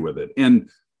help you with it. And,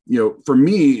 for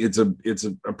me, it's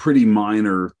a pretty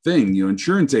minor thing.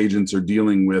 Insurance agents are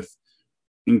dealing with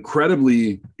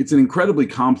it's an incredibly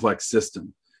complex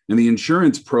system. And the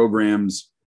insurance programs,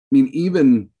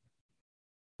 even,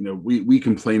 we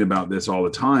complain about this all the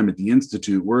time at the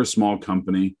Institute. We're a small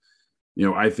company.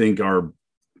 I think our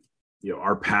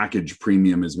package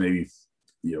premium is maybe,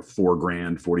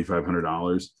 $4,000,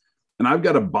 $4,500. And I've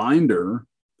got a binder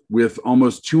with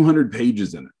almost 200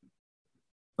 pages in it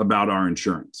about our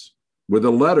insurance, with a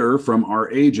letter from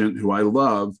our agent, who I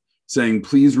love, saying,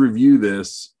 please review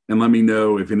this and let me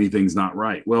know if anything's not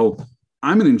right. Well,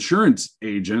 I'm an insurance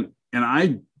agent and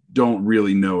I don't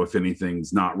really know if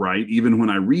anything's not right. Even when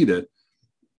I read it,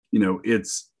 and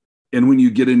when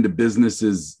you get into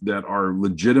businesses that are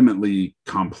legitimately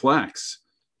complex,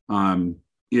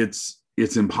 it's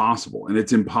impossible. And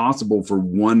it's impossible for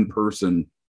one person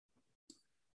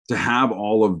to have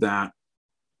all of that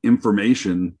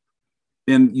information.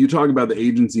 And you talk about the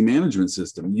agency management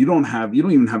system. You don't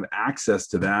even have access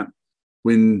to that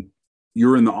when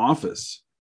you're in the office,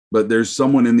 but there's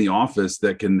someone in the office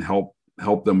that can help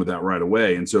them with that right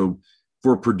away. And so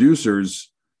for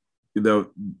producers,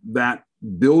 that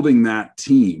building that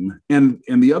team, and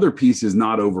the other piece is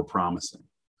not overpromising,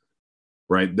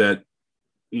 right? That,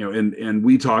 and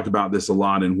we talk about this a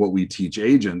lot in what we teach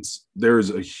agents.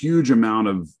 There's a huge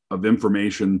amount of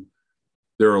information.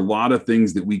 There are a lot of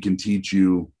things that we can teach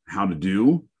you how to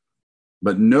do,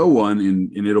 but no one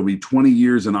and it'll be 20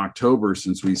 years in October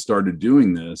since we started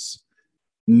doing this.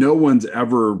 No one's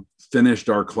ever finished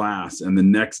our class and the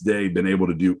next day been able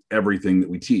to do everything that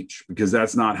we teach, because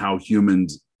that's not how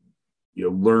humans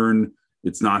learn.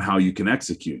 It's not how you can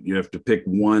execute. You have to pick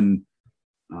one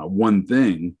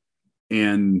thing.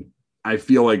 And I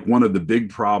feel like one of the big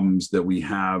problems that we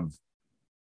have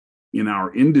in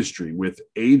our industry with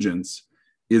agents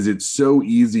is it's so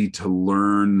easy to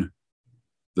learn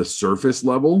the surface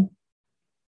level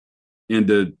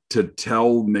and to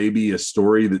tell maybe a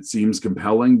story that seems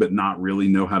compelling, but not really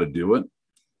know how to do it.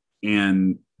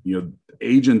 And,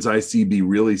 agents I see be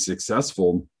really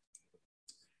successful,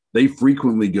 they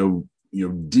frequently go,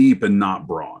 deep and not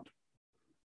broad,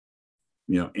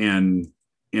 and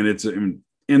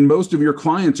most of your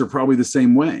clients are probably the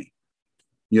same way.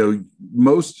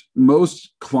 Most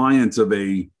clients of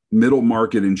a middle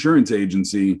market insurance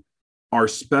agency are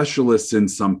specialists in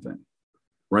something,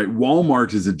 right?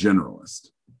 Walmart is a generalist,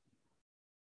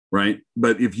 right?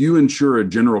 But if you insure a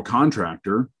general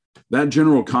contractor, that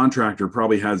general contractor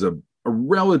probably has a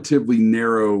relatively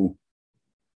narrow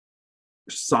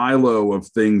silo of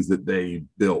things that they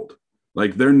build.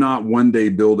 Like, they're not one day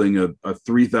building a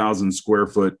 3,000 square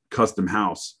foot custom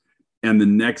house and the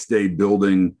next day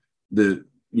building a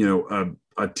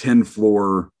 10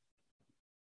 floor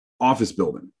office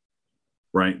building,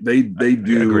 right? They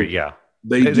do, agree, yeah.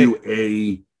 They do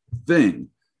a thing.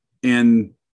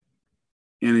 And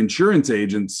insurance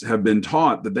agents have been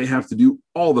taught that they have to do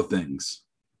all the things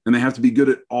and they have to be good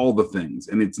at all the things.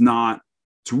 And it's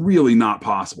really not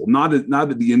possible. Not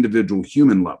at the individual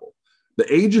human level.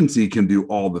 The agency can do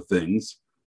all the things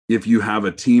if you have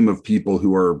a team of people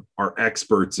who are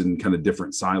experts in kind of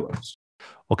different silos.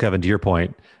 Well, Kevin, to your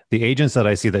point, the agents that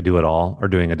I see that do it all are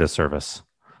doing a disservice.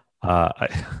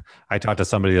 I talked to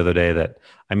somebody the other day that,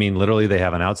 literally they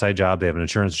have an outside job, they have an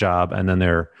insurance job, and then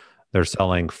they're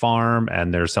selling farm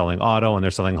and they're selling auto and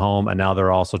they're selling home. And now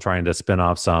they're also trying to spin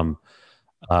off some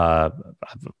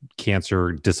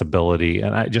cancer disability.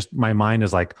 And my mind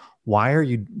is like,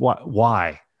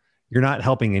 why? You're not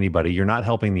helping anybody. You're not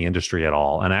helping the industry at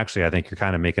all. And actually, I think you're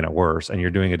kind of making it worse. And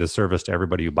you're doing a disservice to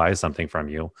everybody who buys something from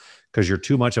you because you're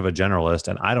too much of a generalist.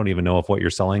 And I don't even know if what you're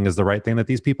selling is the right thing that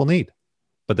these people need.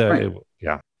 But right.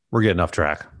 We're getting off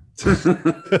track. So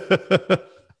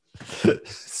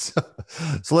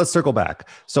let's circle back.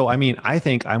 So, I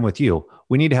think I'm with you.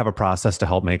 We need to have a process to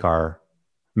help make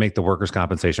the workers'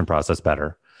 compensation process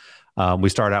better. We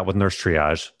start out with nurse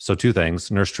triage. So 2 things: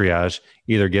 nurse triage,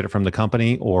 either get it from the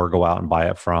company or go out and buy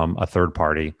it from a third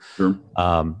party. Sure.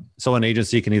 So an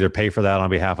agency can either pay for that on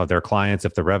behalf of their clients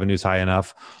if the revenue's high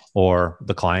enough, or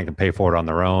the client can pay for it on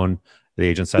their own. The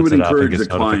agent sets it up and gets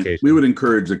notification. We would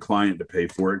encourage the client to pay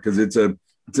for it because it's an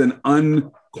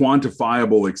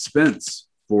unquantifiable expense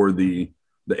for the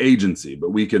agency, but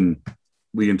we can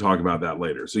talk about that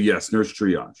later. So yes, nurse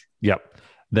triage. Yep.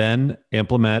 Then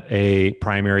implement a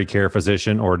primary care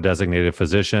physician or designated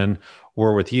physician.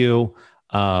 We're with you.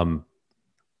 I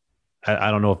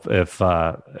don't know if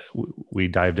we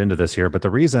dived into this here, but the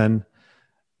reason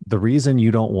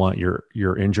you don't want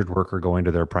your injured worker going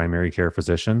to their primary care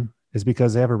physician is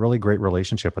because they have a really great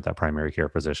relationship with that primary care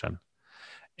physician.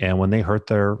 And when they hurt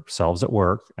themselves at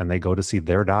work and they go to see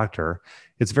their doctor,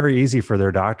 it's very easy for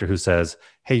their doctor who says,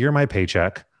 hey, you're my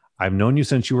paycheck. I've known you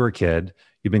since you were a kid.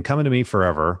 You've been coming to me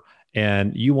forever.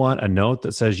 And you want a note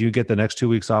that says you get the next 2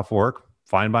 weeks off work?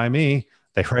 Fine by me.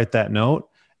 They write that note.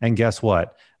 And guess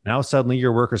what? Now suddenly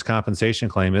your workers' compensation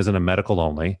claim isn't a medical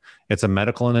only. It's a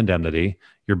medical and indemnity.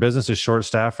 Your business is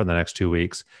short-staffed for the next 2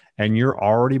 weeks. And you're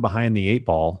already behind the 8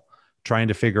 ball trying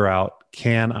to figure out,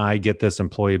 can I get this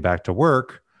employee back to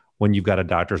work when you've got a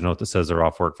doctor's note that says they're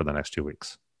off work for the next 2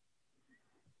 weeks?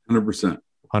 100%.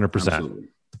 100%. Absolutely.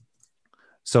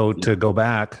 So to go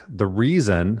back, the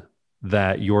reason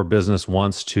that your business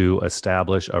wants to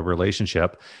establish a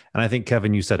relationship, and I think,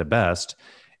 Kevin, you said it best,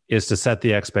 is to set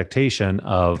the expectation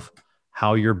of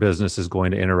how your business is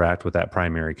going to interact with that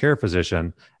primary care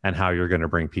physician and how you're going to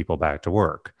bring people back to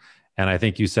work. And I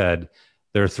think you said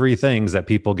there are 3 things that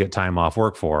people get time off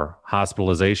work for: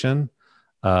 hospitalization,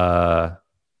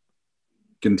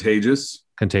 contagious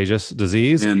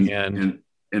disease, and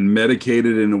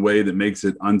medicated in a way that makes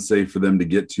it unsafe for them to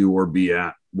get to or be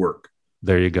at work.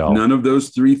 There you go. None of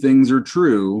those 3 things are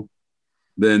true.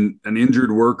 Then an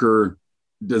injured worker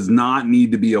does not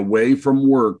need to be away from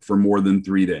work for more than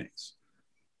 3 days.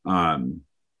 And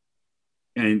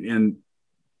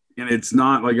it's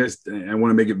not like I want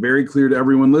to make it very clear to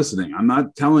everyone listening. I'm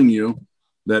not telling you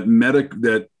that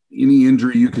that any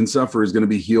injury you can suffer is going to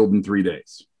be healed in 3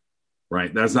 days,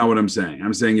 right? That's not what I'm saying.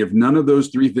 I'm saying if none of those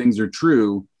 3 things are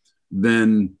true,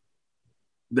 then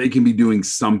they can be doing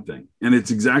something. And it's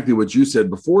exactly what you said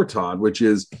before, Todd, which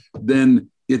is then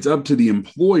it's up to the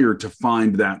employer to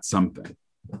find that something.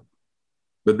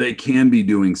 But they can be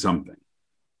doing something.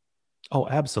 Oh,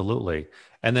 absolutely.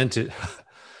 And then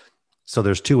so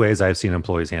there's 2 ways I've seen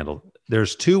employees handle.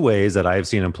 There's 2 ways that I've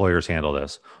seen employers handle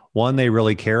this. 1, they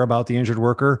really care about the injured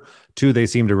worker. 2, they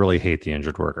seem to really hate the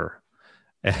injured worker.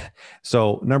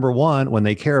 So number 1, when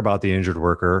they care about the injured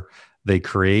worker, they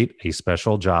create a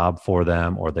special job for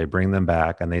them, or they bring them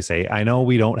back and they say, I know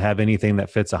we don't have anything that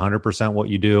fits 100% what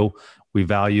you do. We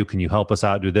value, can you help us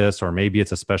out do this? Or maybe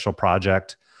it's a special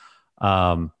project.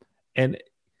 And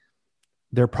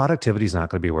their productivity is not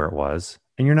going to be where it was.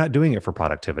 And you're not doing it for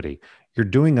productivity. You're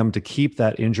doing them to keep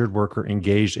that injured worker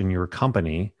engaged in your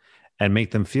company and make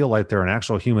them feel like they're an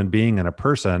actual human being and a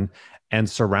person, and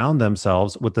surround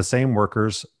themselves with the same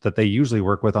workers that they usually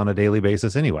work with on a daily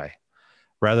basis anyway,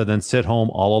 rather than sit home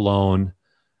all alone,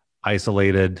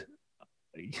 isolated,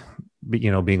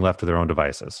 being left to their own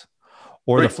devices.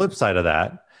 Or right. The flip side of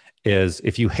that is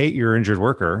if you hate your injured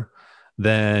worker,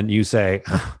 then you say,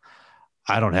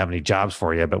 I don't have any jobs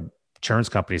for you, but insurance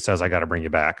company says I got to bring you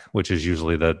back, which is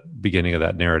usually the beginning of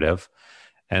that narrative.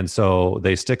 And so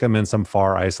they stick them in some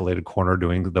far isolated corner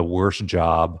doing the worst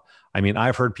job. I mean,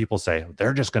 I've heard people say,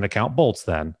 they're just going to count bolts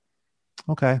then.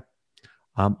 Okay.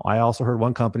 I also heard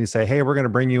one company say, hey, we're going to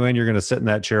bring you in. You're going to sit in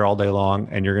that chair all day long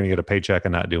and you're going to get a paycheck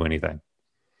and not do anything.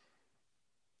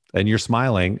 And you're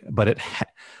smiling, but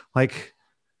do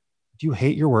you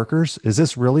hate your workers? Is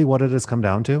this really what it has come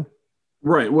down to?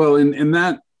 Right. Well, in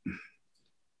that,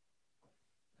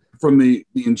 from the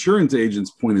insurance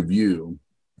agent's point of view,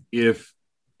 if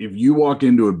you walk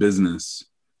into a business,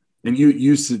 and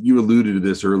you alluded to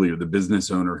this earlier, the business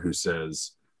owner who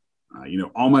says,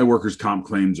 all my workers' comp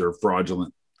claims are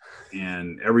fraudulent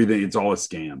and everything, it's all a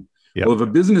scam. Yep. Well, if a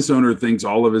business owner thinks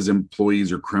all of his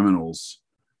employees are criminals,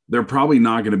 they're probably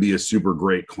not going to be a super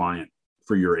great client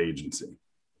for your agency.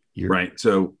 Right.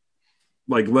 So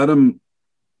let them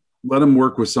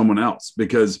work with someone else,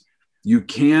 because you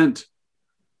can't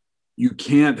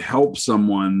help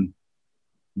someone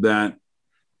that,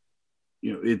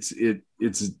 it's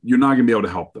you're not going to be able to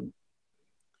help them,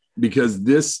 because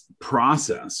this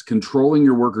process, controlling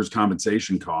your workers'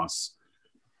 compensation costs,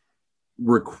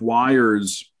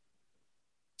 requires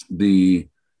the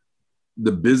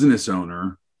business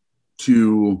owner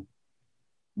to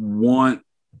want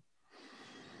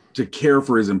to care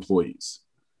for his employees.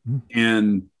 Mm-hmm.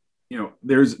 And,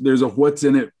 there's a what's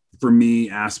in it for me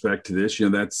aspect to this.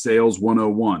 That's sales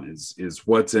 101 is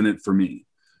what's in it for me.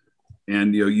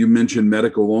 And, you mentioned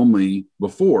medical only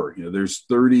before. There's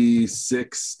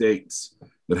 36 states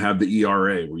that have the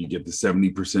ERA where you get the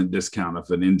 70% discount if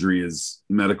an injury is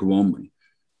medical only.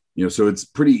 So it's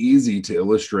pretty easy to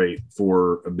illustrate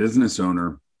for a business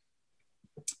owner.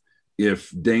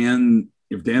 If Dan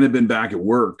had been back at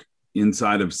work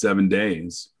inside of 7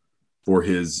 days for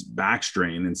his back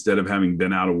strain, instead of having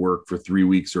been out of work for 3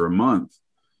 weeks or a month,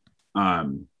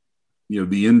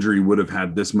 the injury would have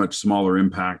had this much smaller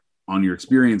impact on your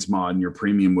experience mod, and your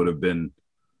premium would have been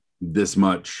this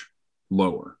much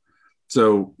lower.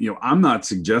 So, I'm not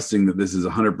suggesting that this is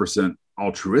 100%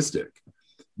 altruistic,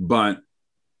 but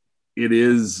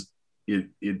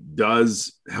it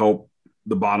does help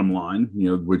the bottom line,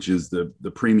 which is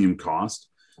the premium cost.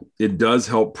 It does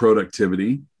help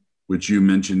productivity, which you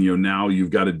mentioned, now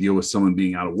you've got to deal with someone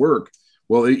being out of work.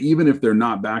 Well, even if they're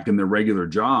not back in their regular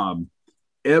job,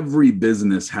 every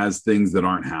business has things that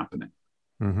aren't happening.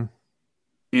 Mm-hmm.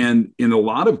 And in a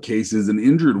lot of cases, an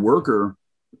injured worker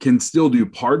can still do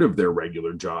part of their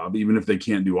regular job, even if they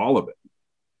can't do all of it.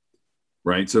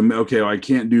 Right. So, okay, I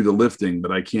can't do the lifting,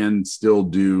 but I can still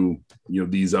do,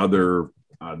 these other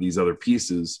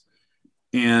pieces.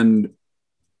 And,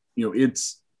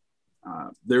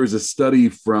 there's a study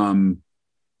from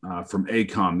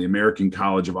ACOM, the American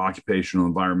College of Occupational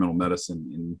and Environmental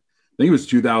Medicine, I think it was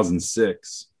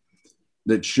 2006,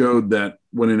 that showed that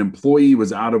when an employee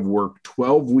was out of work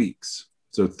 12 weeks,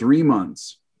 so 3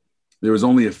 months, there was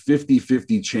only a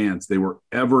 50-50 chance they were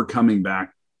ever coming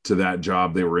back to that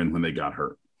job they were in when they got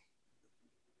hurt.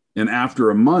 And after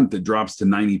a month, it drops to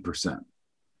 90%.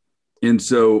 And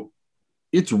so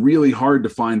it's really hard to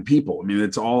find people. I mean,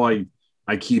 it's all I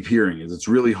keep hearing is it's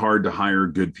really hard to hire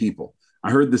good people. I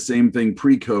heard the same thing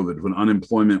pre-COVID when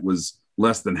unemployment was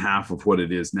less than half of what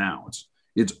it is now.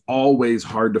 It's always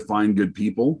hard to find good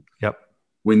people. Yep.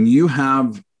 When you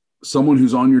have someone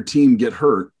who's on your team get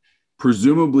hurt,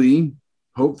 presumably,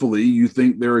 hopefully, you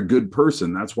think they're a good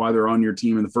person. That's why they're on your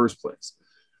team in the first place.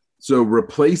 So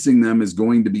replacing them is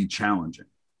going to be challenging.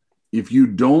 If you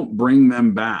don't bring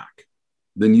them back,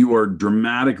 then you are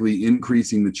dramatically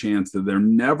increasing the chance that they're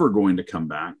never going to come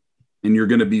back, and you're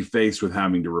going to be faced with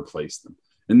having to replace them.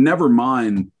 And never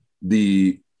mind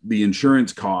the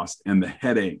insurance cost and the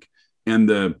headache and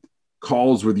the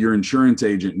calls with your insurance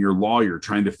agent and your lawyer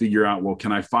trying to figure out, well,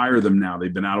 can I fire them now?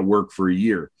 They've been out of work for a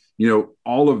year.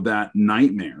 All of that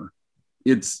nightmare.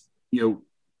 It's,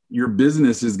 your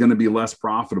business is going to be less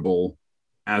profitable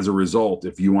as a result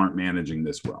if you aren't managing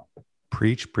this well.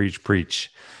 Preach, preach,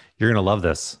 preach. You're going to love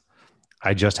this.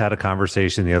 I just had a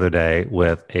conversation the other day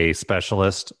with a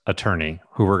specialist attorney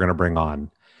who we're going to bring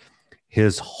on.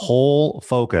 His whole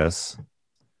focus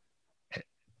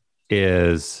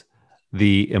is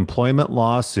the employment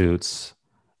lawsuits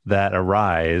that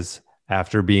arise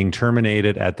after being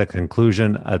terminated at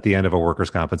the end of a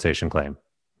workers' compensation claim.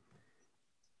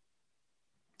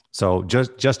 So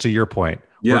just to your point,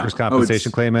 workers'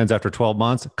 compensation claim ends after 12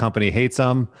 months. Company hates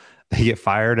them. They get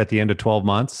fired at the end of 12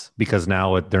 months because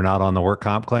now they're not on the work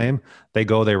comp claim. They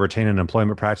retain an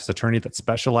employment practice attorney that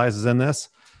specializes in this.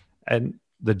 And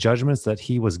the judgments that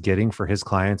he was getting for his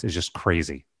clients is just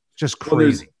crazy. Just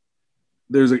crazy. Well,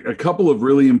 there's a couple of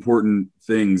really important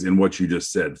things in what you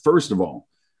just said. First of all,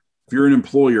 if you're an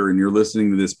employer and you're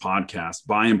listening to this podcast,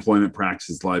 buy employment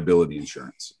practices liability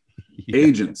insurance. Yeah.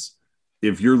 Agents,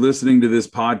 if you're listening to this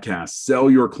podcast, sell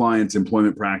your clients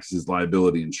employment practices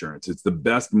liability insurance. It's the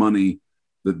best money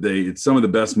it's some of the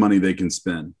best money they can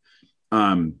spend.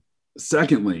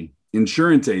 Secondly,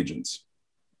 insurance agents,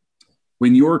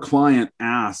 when your client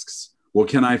asks, well,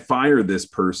 can I fire this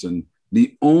person?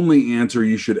 The only answer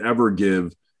you should ever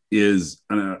give is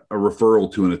a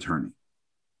referral to an attorney.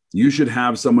 You should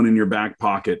have someone in your back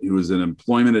pocket who is an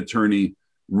employment attorney,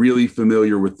 really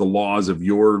familiar with the laws of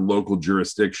your local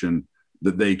jurisdiction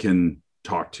that they can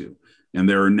talk to. And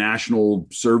there are national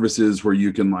services where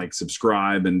you can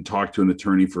subscribe and talk to an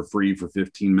attorney for free for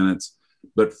 15 minutes,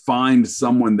 but find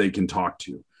someone they can talk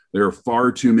to. There are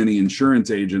far too many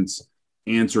insurance agents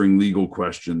answering legal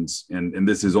questions. And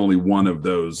this is only one of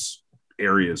those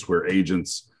areas where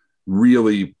agents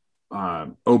really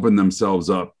open themselves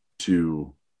up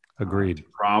to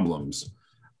problems.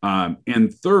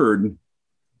 And third,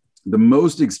 the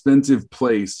most expensive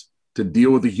place to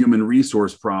deal with the human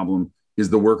resource problem is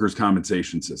the workers'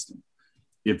 compensation system.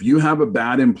 If you have a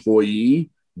bad employee,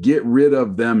 get rid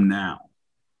of them now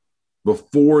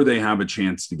before they have a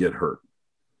chance to get hurt.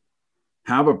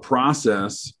 Have a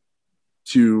process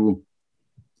to,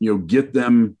 get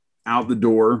them out the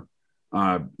door.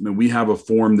 We have a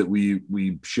form that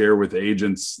we share with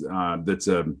agents that's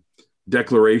a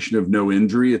declaration of no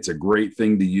injury. It's a great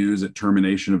thing to use at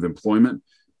termination of employment.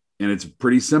 And it's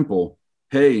pretty simple.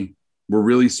 Hey, we're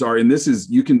really sorry. And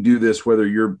you can do this whether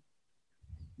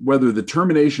the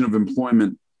termination of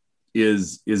employment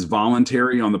is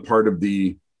voluntary on the part of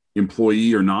the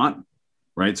employee or not,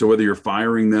 right? So whether you're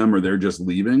firing them or they're just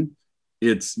leaving,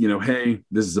 it's, hey,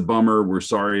 this is a bummer. We're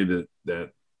sorry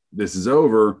that this is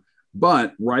over.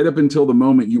 But right up until the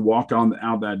moment you walk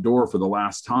out that door for the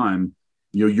last time,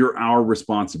 you're our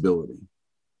responsibility.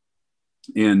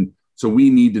 And so we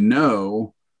need to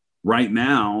know right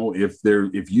now, if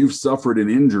you've suffered an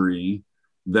injury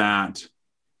that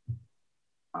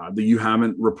that you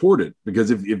haven't reported,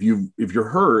 because if you're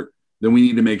hurt, then we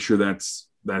need to make sure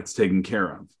that's taken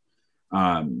care of.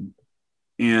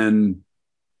 And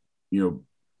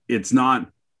it's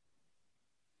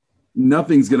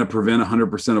nothing's going to prevent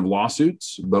 100% of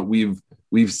lawsuits, but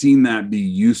we've seen that be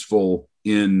useful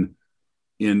in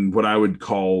what I would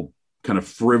call kind of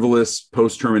frivolous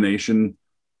post-termination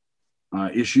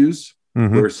issues,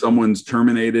 where someone's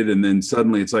terminated and then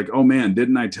suddenly it's like, oh man,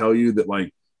 didn't I tell you that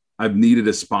like I've needed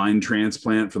a spine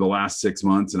transplant for the last 6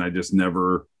 months and I just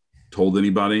never told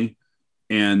anybody?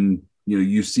 And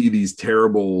you see these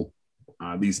terrible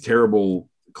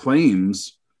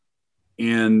claims,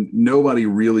 and nobody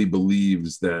really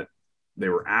believes that they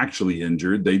were actually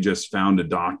injured. They just found a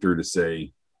doctor to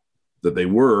say that they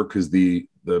were, because the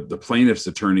plaintiff's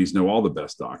attorneys know all the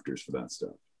best doctors for that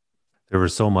stuff.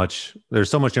 There's so much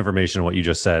information in what you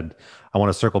just said. I want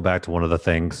to circle back to one of the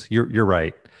things. You're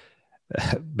right.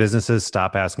 Businesses,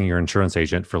 stop asking your insurance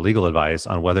agent for legal advice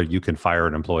on whether you can fire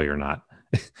an employee or not.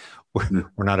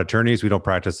 We're not attorneys. We don't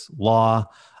practice law.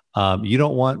 I'm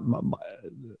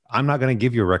not going to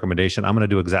give you a recommendation. I'm going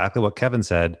to do exactly what Kevin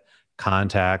said.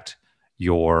 Contact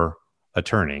your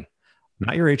attorney,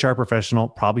 not your HR professional,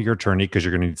 probably your attorney, because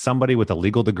you're going to need somebody with a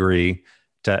legal degree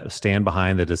to stand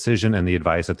behind the decision and the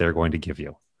advice that they're going to give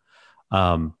you.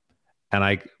 And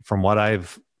from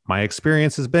what my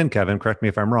experience has been, Kevin, correct me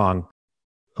if I'm wrong.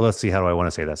 Let's see, how do I want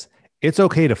to say this? It's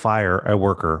okay to fire a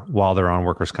worker while they're on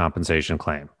workers' compensation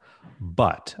claim,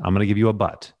 but I'm going to give you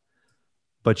a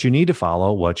but you need to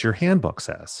follow what your handbook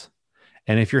says.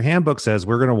 And if your handbook says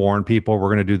we're going to warn people, we're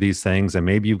going to do these things, and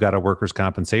maybe you've got a workers'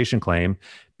 compensation claim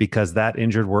because that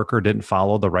injured worker didn't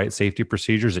follow the right safety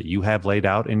procedures that you have laid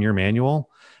out in your manual.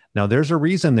 Now, there's a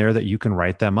reason there that you can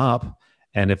write them up.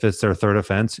 And if it's their third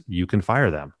offense, you can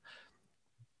fire them.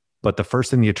 But the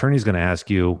first thing the attorney is going to ask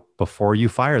you before you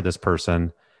fire this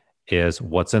person is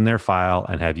what's in their file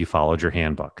and have you followed your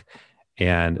handbook?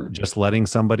 And just letting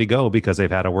somebody go because they've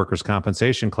had a workers'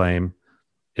 compensation claim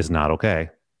is not okay.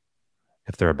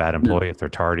 If they're a bad employee, if they're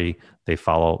tardy, they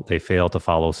fail to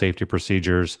follow safety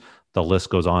procedures, the list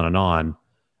goes on and on.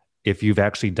 If you've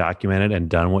actually documented and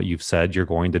done what you've said you're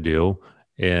going to do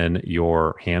in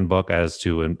your handbook as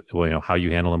to how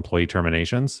you handle employee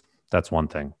terminations, that's one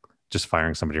thing. Just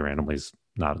firing somebody randomly is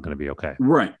not going to be okay.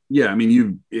 Right. Yeah. I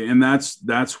mean,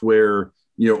 that's where,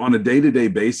 on a day-to-day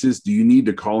basis, do you need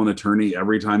to call an attorney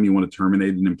every time you want to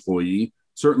terminate an employee?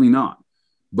 Certainly not.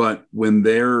 But when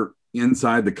they're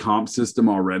inside the comp system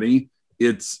already,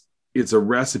 it's a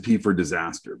recipe for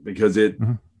disaster, because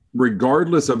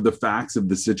regardless of the facts of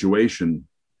the situation,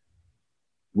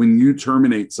 when you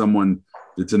terminate someone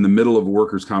that's in the middle of a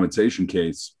workers' compensation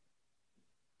case,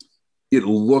 it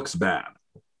looks bad.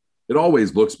 It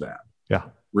always looks bad. Yeah.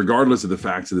 Regardless of the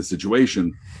facts of the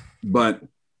situation. But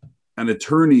an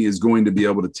attorney is going to be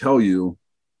able to tell you,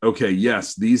 okay,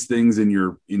 yes, these things in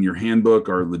your handbook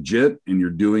are legit, and you're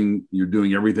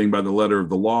doing everything by the letter of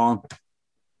the law.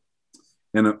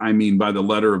 And I mean by the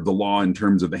letter of the law in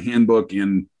terms of the handbook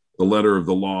and the letter of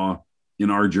the law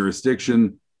in our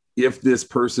jurisdiction. If this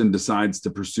person decides to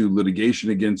pursue litigation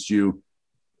against you,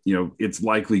 it's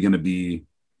likely going to be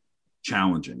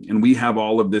challenging. And we have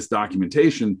all of this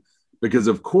documentation because,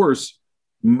 of course,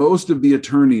 most of the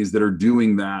attorneys that are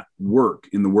doing that work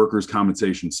in the workers'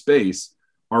 compensation space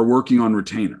are working on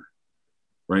retainer,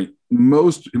 right?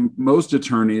 Most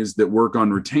attorneys that work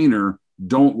on retainer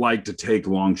don't like to take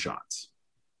long shots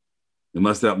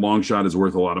unless that long shot is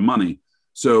worth a lot of money.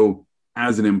 So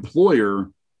as an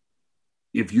employer,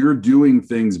 if you're doing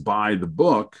things by the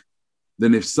book,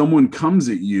 then if someone comes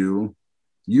at you,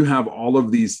 you have all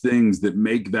of these things that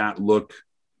make that look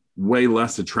way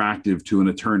less attractive to an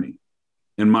attorney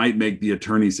and might make the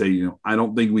attorney say, I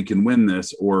don't think we can win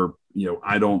this, or,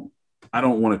 I don't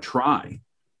want to try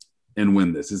and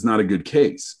win this. It's not a good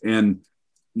case. And,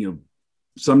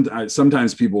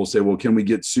 sometimes people will say, well, can we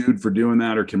get sued for doing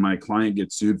that? Or can my client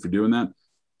get sued for doing that?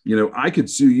 I could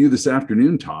sue you this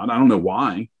afternoon, Todd. I don't know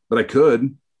why, but I could.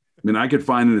 I mean, I could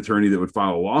find an attorney that would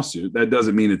file a lawsuit. That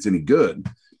doesn't mean it's any good,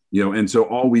 and so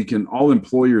all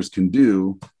employers can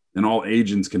do, and all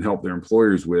agents can help their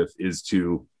employers with, is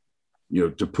to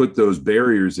put those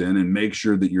barriers in and make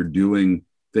sure that you're doing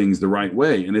things the right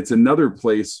way. And it's another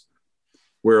place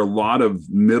where a lot of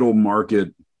middle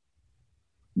market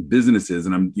businesses,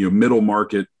 and I'm, middle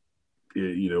market,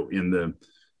 in the,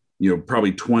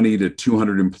 probably 20 to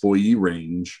 200 employee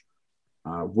range,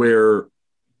 where,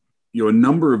 a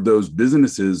number of those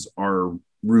businesses are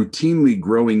routinely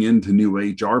growing into new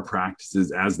HR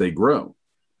practices as they grow,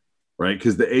 right?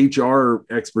 Because the HR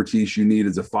expertise you need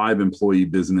as a 5-employee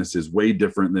business is way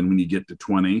different than when you get to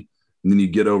 20. and then you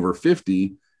get over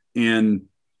 50, and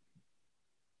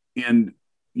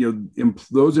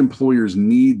those employers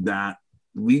need that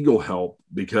legal help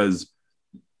because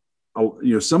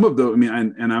some of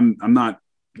the, I'm not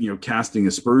casting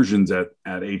aspersions at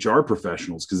HR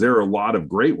professionals, because there are a lot of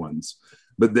great ones,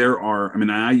 but there are,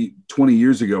 20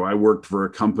 years ago, I worked for a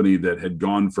company that had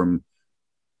gone from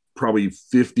probably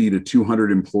 50 to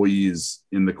 200 employees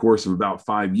in the course of about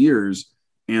 5 years.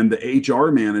 And the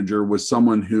HR manager was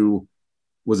someone who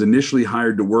was initially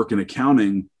hired to work in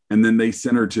accounting, and then they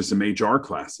sent her to some HR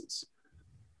classes.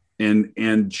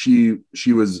 And she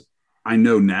was, I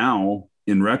know now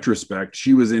in retrospect,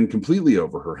 she was in completely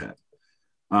over her head.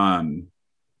 I'm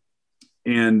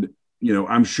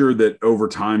sure that over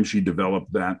time she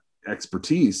developed that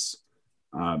expertise.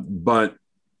 But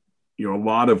a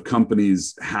lot of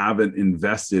companies haven't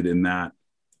invested in that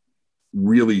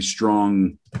really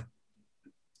strong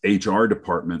HR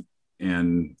department,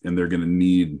 and they're going to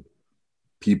need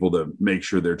people to make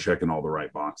sure they're checking all the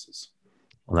right boxes.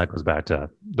 Well, that goes back to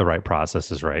the right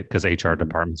processes, right? Because HR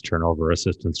departments turn over,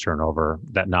 assistants turn over,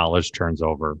 that knowledge turns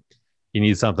over. You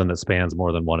need something that spans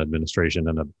more than one administration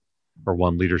or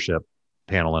one leadership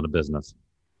panel in a business.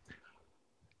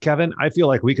 Kevin, I feel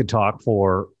like we could talk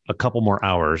for a couple more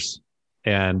hours,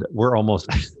 and we're almost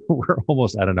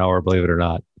at an hour, believe it or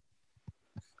not.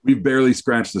 We've barely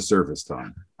scratched the surface,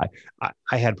 Tom.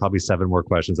 I had probably 7 more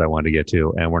questions I wanted to get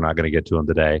to, and we're not going to get to them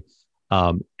today.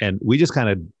 And we just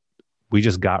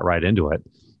got right into it.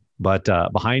 But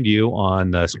behind you on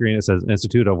the screen, it says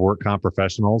Institute of Work Comp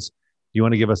Professionals. Do you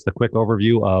want to give us the quick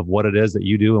overview of what it is that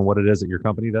you do and what it is that your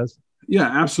company does? Yeah,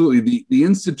 absolutely. The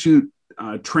Institute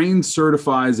trains,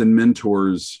 certifies, and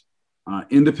mentors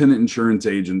independent insurance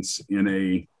agents in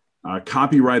a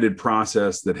copyrighted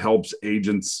process that helps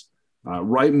agents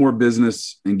write more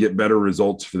business and get better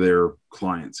results for their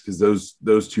clients, because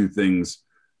those two things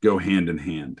go hand in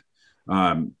hand.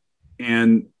 So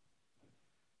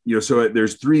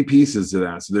there's 3 pieces to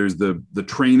that. So there's the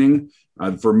training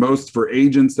for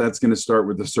agents. That's going to start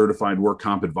with the Certified Work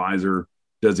Comp Advisor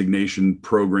designation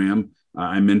program.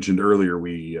 I mentioned earlier,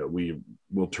 we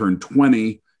will turn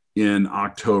 20 in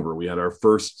October. We had our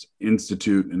first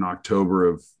institute in October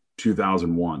of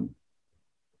 2001.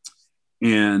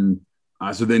 And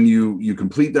so then you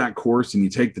complete that course and you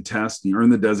take the test and you earn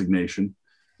the designation,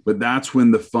 but that's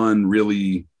when the fun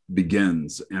really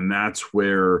begins. And that's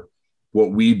where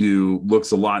what we do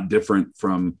looks a lot different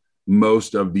from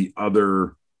most of the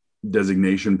other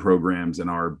designation programs in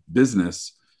our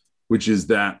business, which is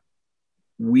that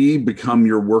we become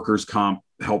your workers' comp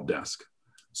help desk.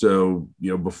 So,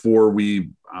 before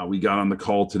we got on the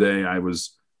call today, I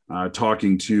was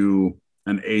talking to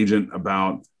an agent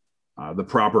about the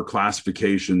proper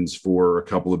classifications for a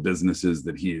couple of businesses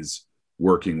that he's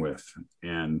working with,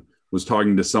 and was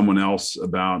talking to someone else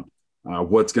about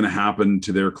what's going to happen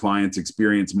to their client's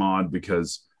experience mod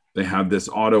because they have this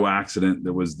auto accident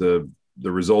that was the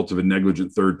result of a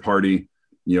negligent third party.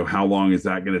 How long is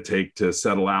that going to take to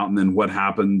settle out? And then what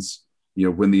happens,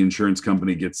 when the insurance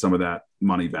company gets some of that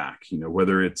money back,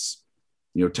 whether it's,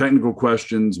 technical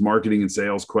questions, marketing and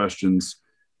sales questions,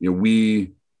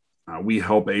 we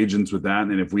help agents with that.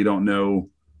 And if we don't know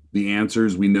the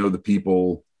answers, we know the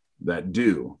people that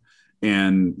do.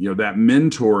 And, that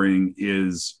mentoring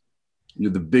is,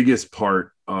 the biggest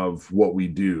part of what we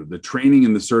do. The training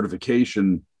and the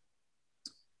certification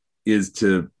is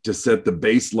to set the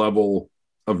base level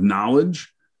of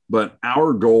knowledge. But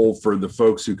our goal for the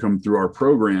folks who come through our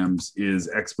programs is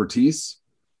expertise.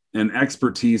 And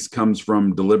expertise comes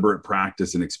from deliberate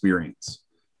practice and experience,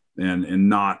 and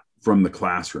not from the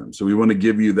classroom. So we want to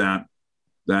give you that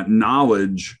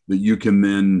knowledge that you can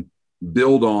then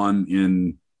build on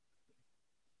in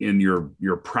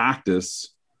your practice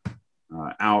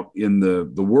out in the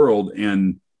world,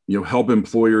 and help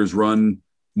employers run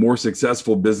more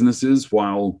successful businesses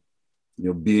while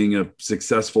being a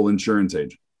successful insurance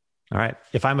agent. All right.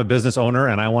 If I'm a business owner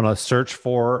and I want to search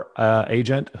for an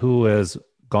agent who has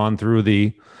gone through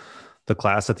the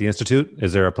class at the Institute,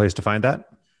 is there a place to find that?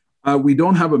 We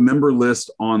don't have a member list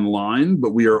online,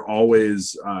 but we are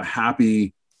always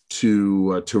happy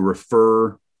to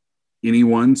refer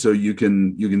anyone. So you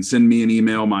can send me an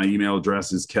email. My email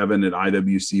address is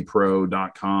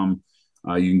kevin@iwcpro.com.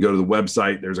 You can go to the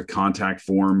website. There's a contact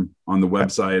form on the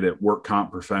website at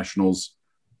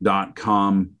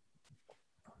workcomprofessionals.com.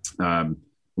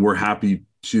 We're happy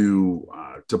to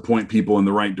point people in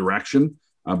the right direction,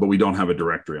 but we don't have a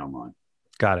directory online.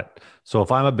 Got it. So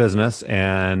if I'm a business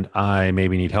and I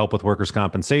maybe need help with workers'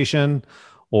 compensation,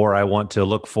 or I want to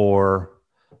look for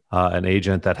an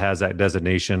agent that has that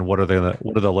designation, what are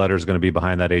the letters going to be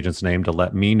behind that agent's name to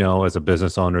let me know as a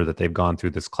business owner that they've gone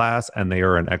through this class and they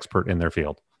are an expert in their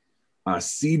field?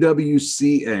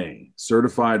 CWCA,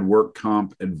 Certified Work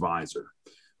Comp Advisor.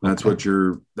 That's what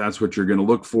you're going to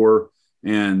look for.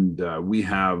 And we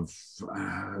have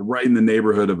right in the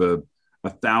neighborhood of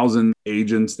 1,000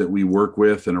 agents that we work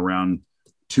with, and around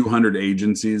 200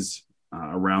 agencies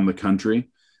around the country.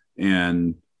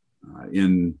 And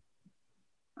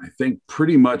I think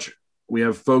pretty much we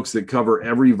have folks that cover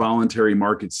every voluntary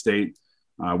market state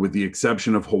with the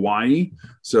exception of Hawaii.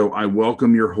 So I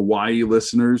welcome your Hawaii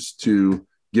listeners to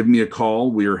give me a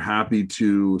call. We are happy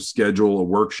to schedule a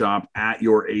workshop at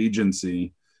your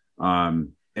agency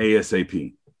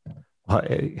ASAP.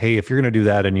 Hey, if you're going to do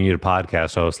that and you need a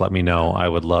podcast host, let me know. I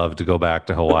would love to go back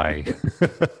to Hawaii.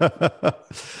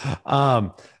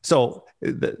 So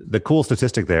the cool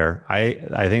statistic there,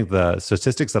 I think the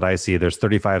statistics that I see, there's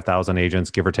 35,000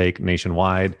 agents, give or take,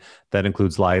 nationwide. That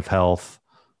includes life, health,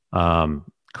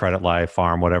 credit life,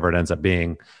 farm, whatever it ends up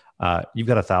being. You've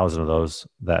got 1,000 of those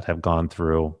that have gone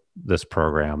through this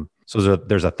program. So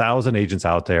there's 1,000 agents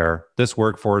out there. This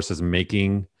workforce is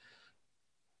making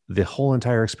the whole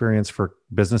entire experience for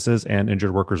businesses and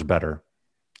injured workers better.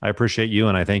 I appreciate you,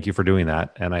 and I thank you for doing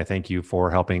that. And I thank you for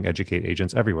helping educate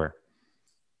agents everywhere.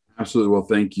 Absolutely. Well,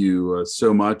 thank you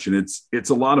so much. And it's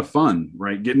a lot of fun,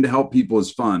 right? Getting to help people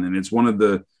is fun. And it's one of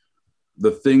the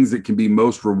things that can be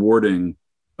most rewarding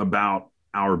about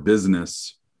our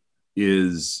business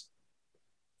is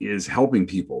helping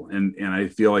people. And I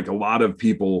feel like a lot of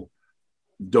people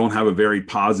don't have a very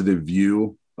positive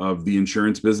view of the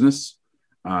insurance business.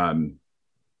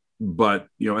 But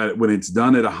when it's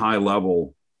done at a high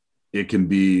level, it can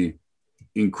be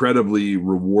incredibly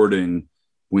rewarding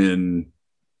when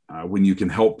you can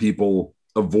help people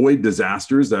avoid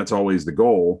disasters. That's always the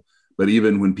goal. But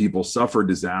even when people suffer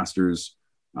disasters,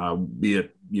 be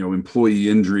it employee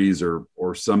injuries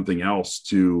or something else,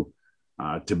 to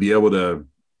be able to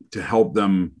help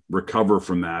them recover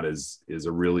from that is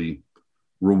a really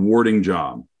rewarding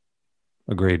job.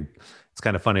 Agreed. It's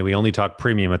kind of funny. We only talk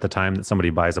premium at the time that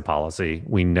somebody buys a policy.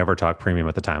 We never talk premium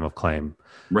at the time of claim.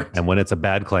 Right. And when it's a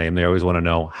bad claim, they always want to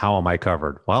know, how am I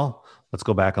covered? Well, let's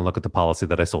go back and look at the policy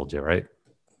that I sold you, right?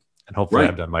 And hopefully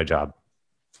I've done my job.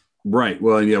 Right.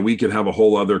 Well, yeah, we could have a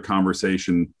whole other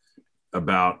conversation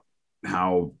about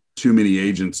how too many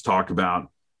agents talk about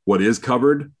what is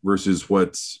covered versus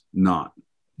what's not.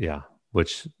 Yeah,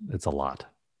 which it's a lot.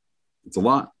 It's a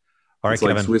lot. All right,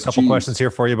 Kevin, a couple questions here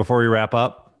for you before we wrap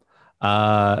up.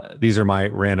 These are my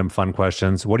random fun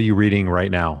questions. What are you reading right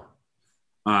now?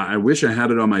 I wish I had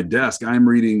it on my desk. I'm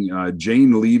reading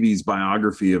Jane Levy's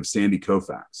biography of Sandy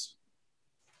Koufax.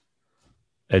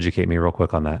 Educate me real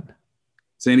quick on that.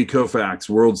 Sandy Koufax,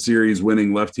 World Series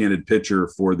winning left-handed pitcher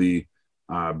for the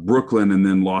Brooklyn and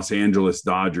then Los Angeles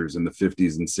Dodgers in the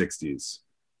 50s and 60s.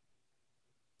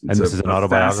 And this is an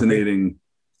autobiography?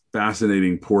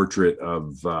 Fascinating portrait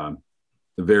of a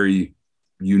very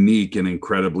unique and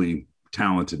incredibly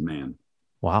talented man.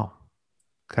 Wow.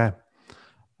 Okay.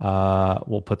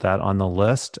 We'll put that on the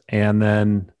list. And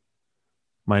then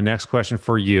my next question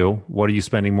for you, what are you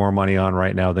spending more money on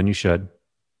right now than you should?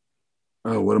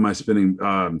 Oh, what am I spending?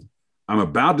 I'm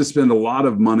about to spend a lot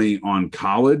of money on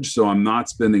college, so I'm not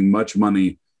spending much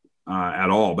money at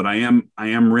all. But I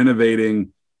am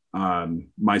renovating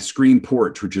my screen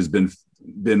porch, which has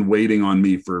been waiting on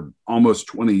me for almost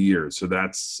 20 years. So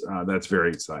that's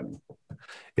very exciting.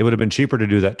 It would have been cheaper to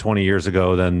do that 20 years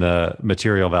ago than the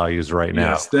material values right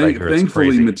now. Yes,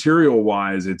 thankfully, material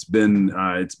wise, it's been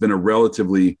a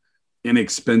relatively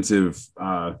inexpensive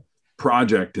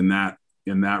project in that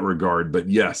regard. But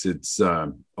yes, it's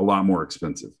a lot more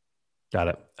expensive. Got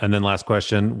it. And then last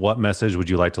question, what message would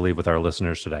you like to leave with our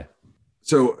listeners today?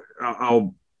 So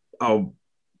I'll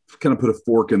kind of put a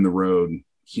fork in the road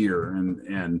here,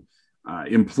 and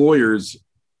employers,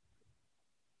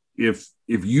 if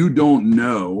you don't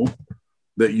know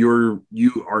that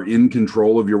you are in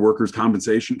control of your workers'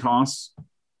 compensation costs,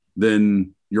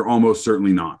 then you're almost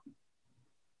certainly not.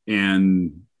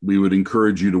 And we would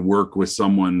encourage you to work with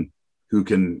someone who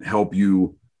can help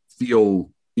you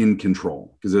feel in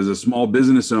control. Because as a small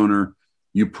business owner,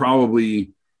 you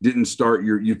probably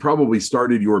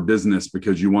started your business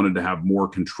because you wanted to have more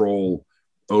control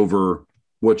over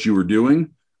what you were doing.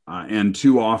 And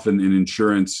too often in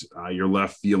insurance, you're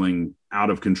left feeling out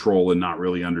of control and not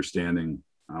really understanding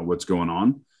what's going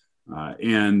on.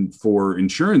 And for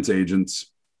insurance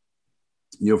agents,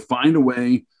 find a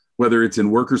way, whether it's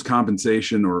in workers'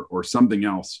 compensation or something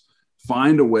else,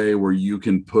 find a way where you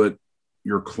can put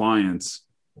your clients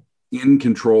in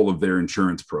control of their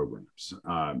insurance programs,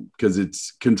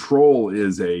 because control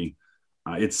is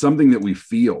it's something that we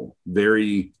feel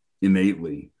very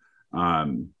innately,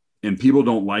 and people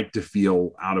don't like to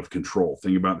feel out of control.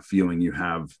 Think about the feeling you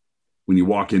have when you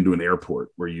walk into an airport,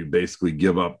 where you basically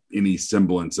give up any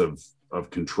semblance of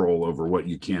control over what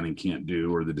you can and can't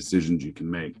do, or the decisions you can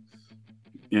make.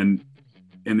 And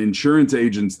insurance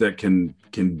agents that can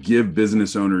give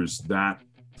business owners that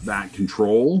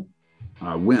control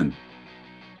win.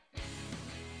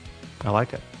 I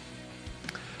like it.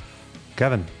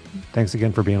 Kevin, thanks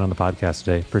again for being on the podcast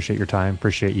today. Appreciate your time.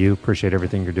 Appreciate you. Appreciate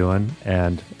everything you're doing.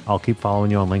 And I'll keep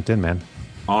following you on LinkedIn, man.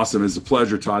 Awesome. It's a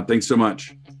pleasure, Todd. Thanks so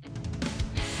much.